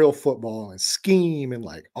 like, real football and scheme and,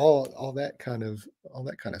 like, all that kind of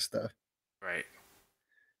stuff. Right.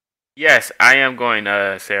 Yes, I am going,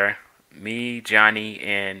 Sarah. Me, Johnny,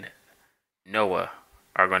 and Noah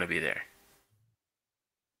are going to be there.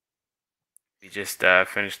 We just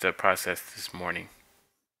finished the process this morning.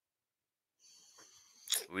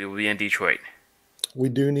 We will be in Detroit. We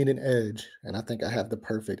do need an edge, and I think I have the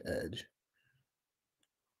perfect edge.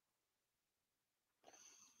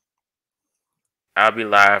 I'll be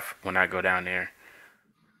live when I go down there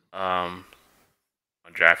um,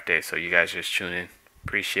 on draft day, so you guys just tune in.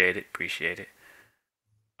 Appreciate it. Appreciate it.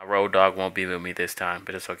 My road dog won't be with me this time,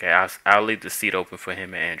 but it's okay. I'll leave the seat open for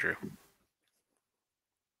him and Andrew.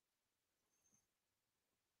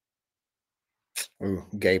 Ooh,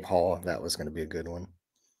 Gabe Hall, that was gonna be a good one.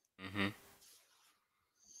 Mm-hmm.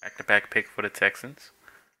 Back-to-back pick for the Texans.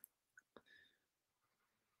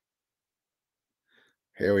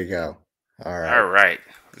 Here we go. All All right. right.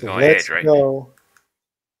 We're So going let's edge, right? go.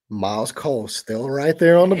 Miles Cole still right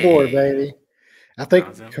there on the board, Hey. baby. I think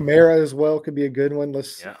How's him? Kamara as well could be a good one.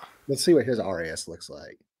 Yeah. Let's see what his RAS looks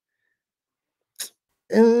like.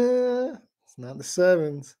 It's not the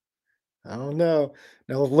sevens. I don't know.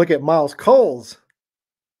 Now let's look at Miles Cole's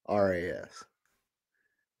RAS.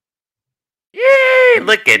 Yay!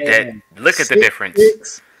 Look at that. Man, Look at the difference.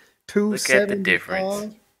 6'6", Look at the difference.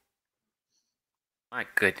 275. My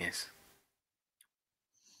goodness.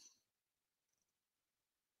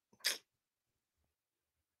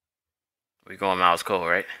 We going Miles Cole,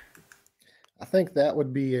 right? I think that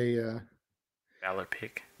would be Valor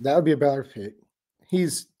pick. a Ballard pick.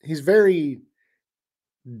 He's very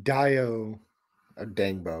Dio or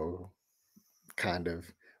Dangbo kind of,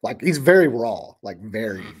 like, he's very raw, like,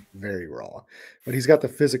 very, Mm-hmm. very raw, but he's got the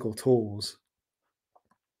physical tools.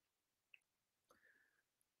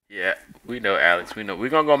 Yeah, we know, Alex. We know. We're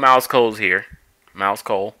going to go Miles Cole's here. Miles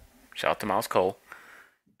Cole. Shout out to Miles Cole.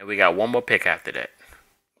 And we got one more pick after that.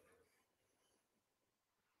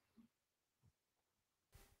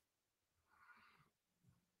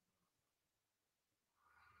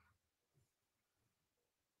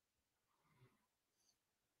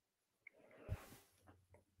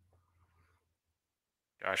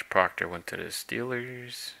 Josh Proctor went to the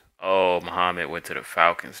Steelers. Oh, Muhammad went to the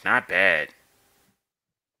Falcons. Not bad.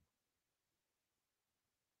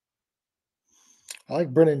 I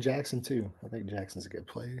like Brennan Jackson too. I think Jackson's a good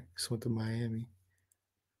player. Just went to Miami.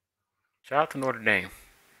 Shout out to Notre Dame.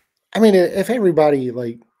 I mean, if everybody,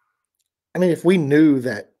 like, I mean, if we knew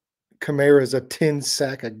that Kamara's a 10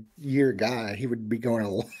 sack a year guy, he would be going a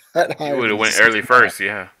lot He higher would have than went early 65. first,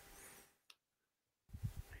 yeah.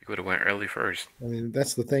 He would have went early first. I mean,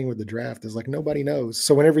 that's the thing with the draft is, like, nobody knows.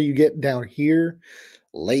 So whenever you get down here,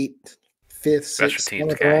 late fifth, Special sixth, teams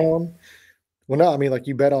seventh guy. round, well, no, I mean, like,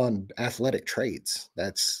 you bet on athletic traits.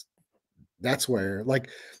 That's where, like,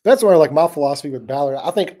 my philosophy with Ballard. I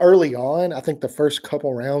think early on, I think the first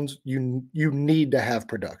couple rounds, you need to have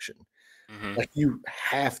production. Mm-hmm. Like, you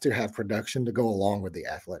have to have production to go along with the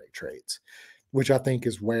athletic traits, which I think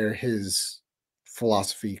is where his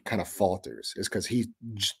philosophy kind of falters, is because he's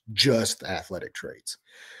just athletic traits.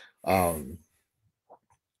 Um,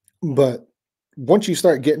 but once you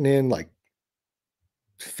start getting in, like,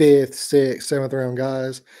 fifth, sixth, seventh round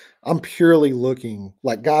guys, I'm purely looking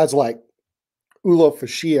like guys like Ulo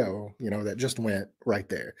Fascio, that just went right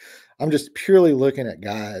there. I'm just purely looking at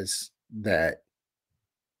guys that,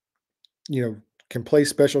 can play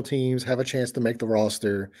special teams, have a chance to make the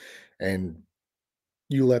roster, and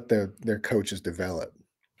you let their coaches develop.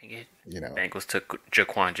 Bengals took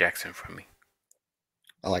Jaquan Jackson from me.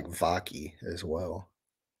 I like Vaki as well.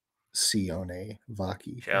 Sione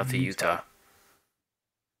Vaki Shout out from to Utah. Utah.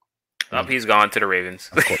 Oh, he's gone to the Ravens.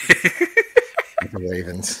 Of course, the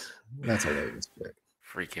Ravens. That's a Ravens pick.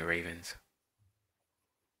 Freaking Ravens.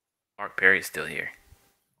 Mark Perry's still here.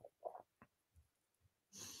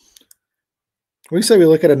 We say we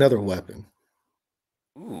look at another weapon.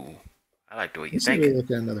 Ooh, I like the way you're Let's see we thinking.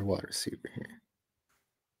 look at another wide receiver here.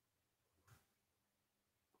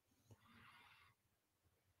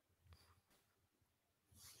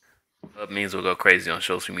 Love means we'll go crazy on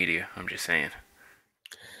social media. I'm just saying.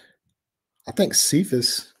 I think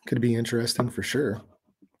Cephas could be interesting for sure.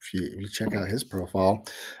 If you check out his profile,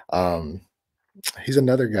 um, he's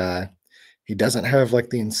another guy. He doesn't have like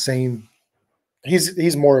the insane.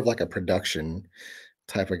 He's more of like a production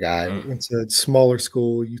type of guy. Mm-hmm. Went to smaller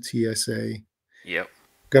school, UTSA. Yep.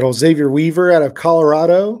 Got old Xavier Weaver out of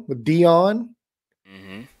Colorado with Dion.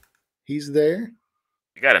 Mm-hmm. He's there.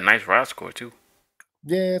 You got a nice rod score too.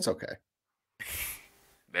 Yeah, it's okay.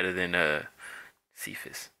 Better than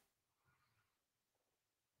Cephas.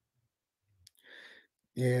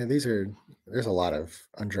 Yeah, there's a lot of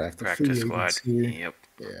undrafted Practice free agents squad. here. Yep.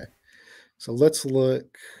 Yeah. So let's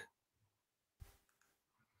look.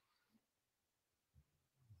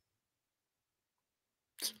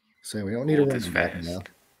 So we don't need a Ooh, this running back now. fast.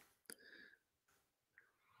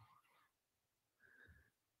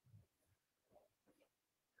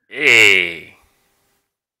 Hey.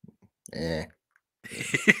 Eh.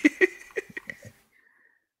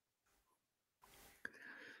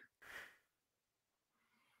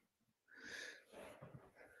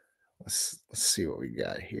 Let's see what we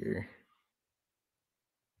got here.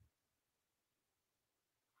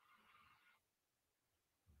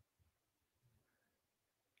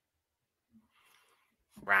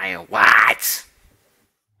 Ryan Watts.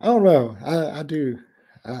 I don't know. I do.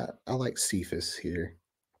 I like Cephas here.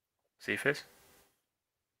 Cephas?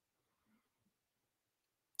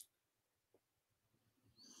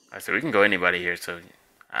 I said we can go anybody here, so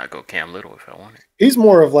I'll go Cam Little if I want it. He's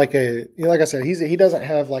more of like like I said, he doesn't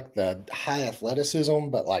have like the high athleticism,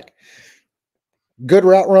 but like good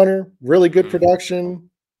route runner, really good Mm-hmm. production.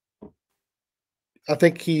 I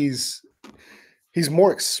think he's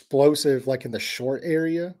more explosive, like in the short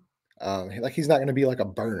area. Like he's not going to be like a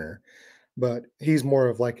burner, but he's more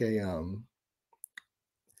of like a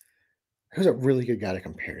who's a really good guy to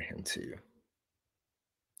compare him to.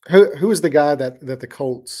 Who is the guy that the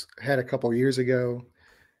Colts had a couple years ago?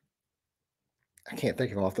 I can't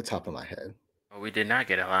think of him off the top of my head. Well, we did not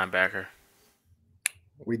get a linebacker.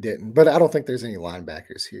 We didn't, but I don't think there's any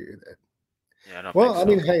linebackers here. That Yeah, I don't think well, I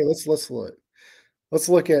mean, so. hey, let's look. Let's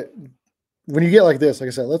look at when you get like this. Like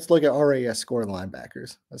I said, let's look at RAS scoring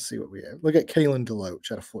linebackers. Let's see what we have. Look at Kalen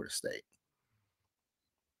DeLoach out of Florida State.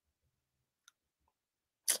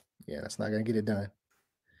 Yeah, that's not going to get it done.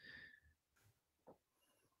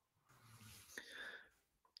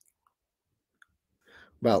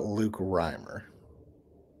 About Luke Reimer.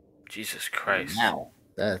 Jesus Christ. Wow,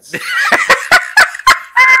 that's.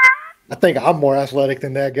 I think I'm more athletic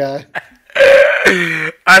than that guy.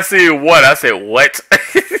 I see what? I said what?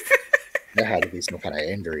 There had to be some kind of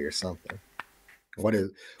injury or something.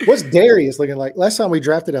 What's Darius looking like? Last time we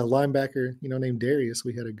drafted a linebacker, named Darius,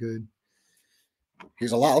 we had a good.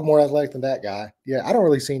 He's a lot more athletic than that guy. Yeah, I don't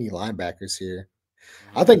really see any linebackers here.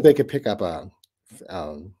 I Mm-hmm. think they could pick up a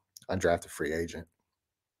undrafted free agent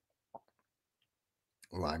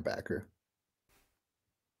linebacker.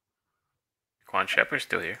 Quan Shepard's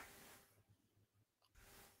still here.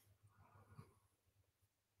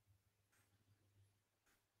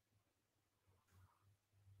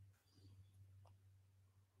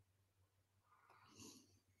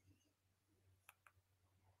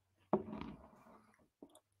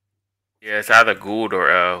 Yeah, it's either Gould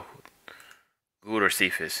or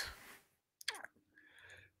Cephas.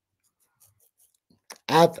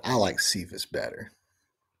 I like Cephas better.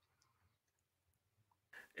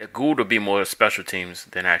 Yeah, Gould would be more special teams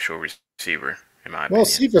than actual receiver, in my Well, opinion.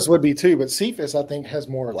 Cephas would be too, but Cephas I think has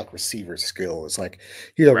more like receiver skill. It's like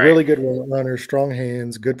he's a Right. really good runner, strong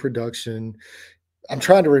hands, good production. I'm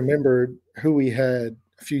trying to remember who we had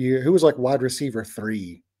a few years. Who was like wide receiver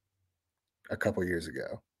 3 a couple years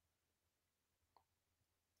ago.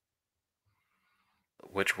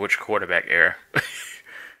 Which quarterback era?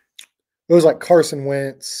 It was like Carson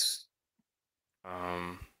Wentz.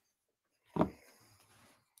 um.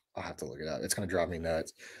 I'll have to look it up. It's gonna drive me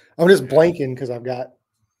nuts. I'm just Yeah. blanking because I've got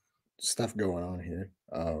stuff going on here.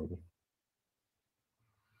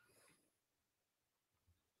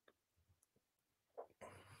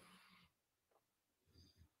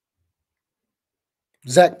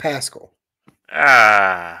 Zach Pascal.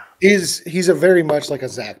 Ah, He's a very much like a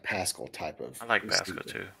Zach Pascal type of I like Pascal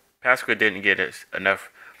receiver. too. Pascal didn't get enough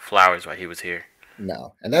flowers while he was here.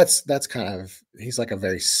 No, and that's kind of he's like a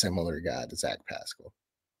very similar guy to Zach Pascal.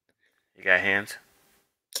 You got hands?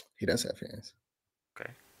 He does have hands.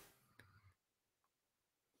 Okay.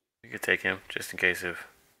 You could take him just in case if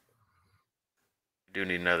you do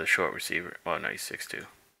need another short receiver. Oh no, he's 6'2".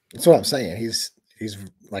 That's what I'm saying. He's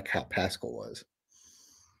like how Pascal was.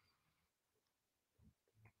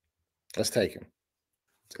 Let's take him.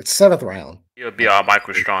 It's 7th round. He'll be our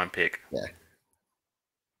Michael Strawn pick. Yeah.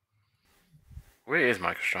 Where is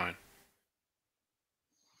Michael Strawn?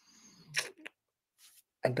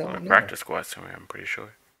 I On don't the know. practice squad somewhere, I'm pretty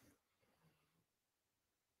sure.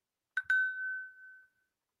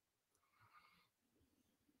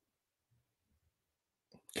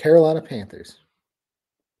 Carolina Panthers.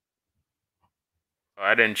 Oh,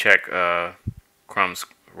 I didn't check Crumb's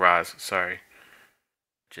Roz. Sorry.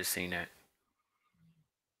 Just seen that.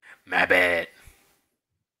 My bad.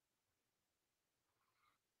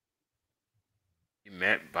 You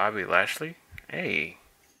met Bobby Lashley? Hey.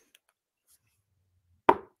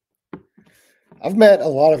 I've met a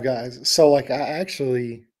lot of guys. So like I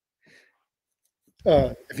actually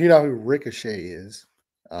if you know who Ricochet is,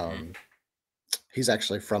 Mm-hmm. he's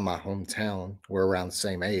actually from my hometown. We're around the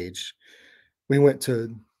same age. We went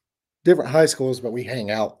to different high schools, but we hang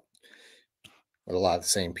out with a lot of the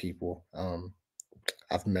same people.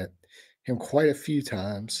 I've met him quite a few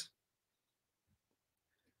times.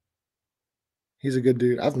 He's a good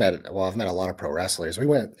dude. I've met a lot of pro wrestlers.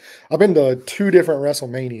 I've been to 2 different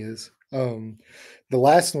WrestleManias. The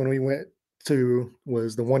last one we went to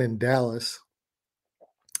was the one in Dallas,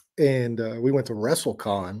 and we went to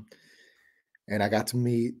WrestleCon, and I got to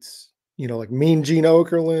meet, like Mean Gene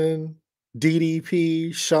Okerlund,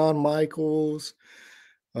 DDP, Shawn Michaels,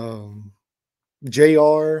 um,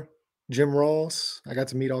 JR, Jim Ross. I got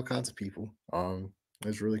to meet all kinds of people. It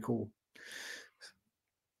was really cool.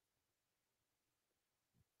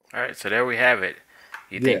 All right, so there we have it.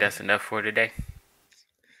 You think Yeah. that's enough for today?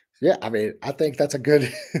 Yeah, I mean, I think that's a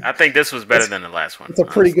good I think this was better it's than the last one, it's a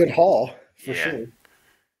pretty good honestly. haul for Yeah. sure.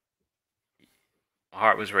 My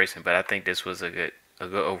heart was racing, but I think this was a good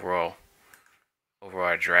overall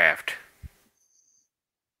draft.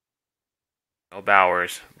 No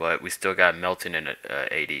Bowers, but we still got Melton and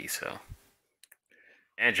AD, so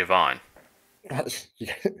and Javon, You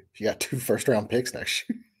got 2 first-round picks next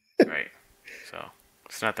year. right? So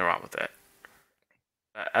there's nothing wrong with that.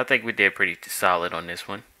 I think we did pretty solid on this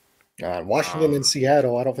one. Washington and Um,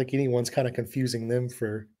 Seattle, I don't think anyone's kinda confusing them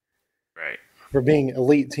right. for being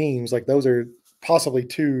elite teams. Like, those are possibly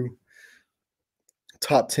 2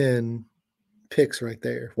 top 10 picks right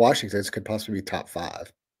there. Washington's could possibly be top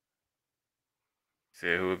 5.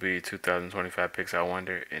 So who would be 2025 picks? I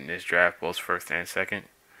wonder in this draft, both first and second.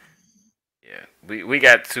 Yeah, we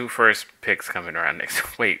got 2 first picks coming around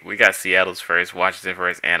next. Wait, we got Seattle's first, Washington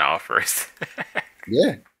first, and our first.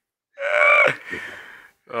 Yeah.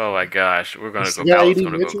 Oh my gosh, we're They gonna go. still got Ballard's AD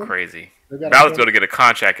gonna go Mitchell. crazy. They got him Ballard's going. gonna get a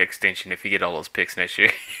contract extension if he get all those picks next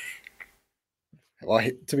year. Well,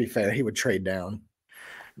 to be fair, he would trade down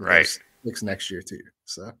with Right. those picks next year too.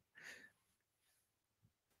 So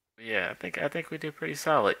Yeah, I think we did pretty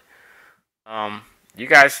solid. You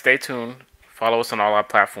guys stay tuned. Follow us on all our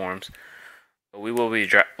platforms. We will be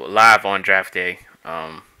live on draft day.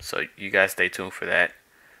 So you guys stay tuned for that.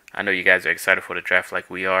 I know you guys are excited for the draft like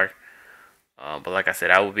we are. But like I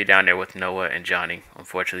said, I will be down there with Noah and Johnny.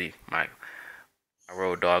 Unfortunately, my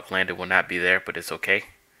road dog Landon will not be there, but it's okay.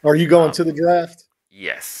 are you going to the draft?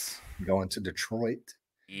 Yes. Going to Detroit?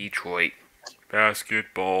 Detroit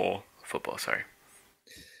basketball, football. Sorry.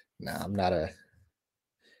 No, I'm not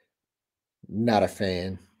a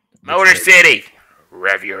fan. Motor City,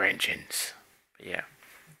 rev your engines. Yeah,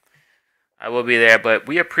 I will be there, but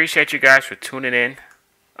we appreciate you guys for tuning in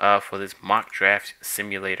for this mock draft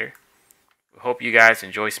simulator. We hope you guys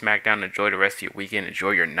enjoy SmackDown, enjoy the rest of your weekend,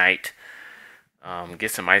 enjoy your night.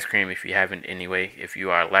 Get some ice cream if you haven't anyway. If you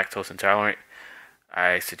are lactose intolerant,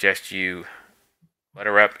 I suggest you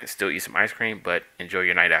butter up and still eat some ice cream, but enjoy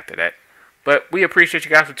your night after that. But we appreciate you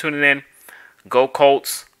guys for tuning in. Go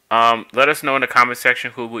Colts. Let us know in the comment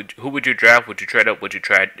section who would you draft? Would you trade up? Would you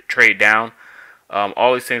trade down?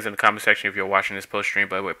 All these things in the comment section if you're watching this post stream.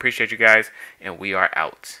 But we appreciate you guys, and we are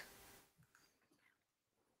out.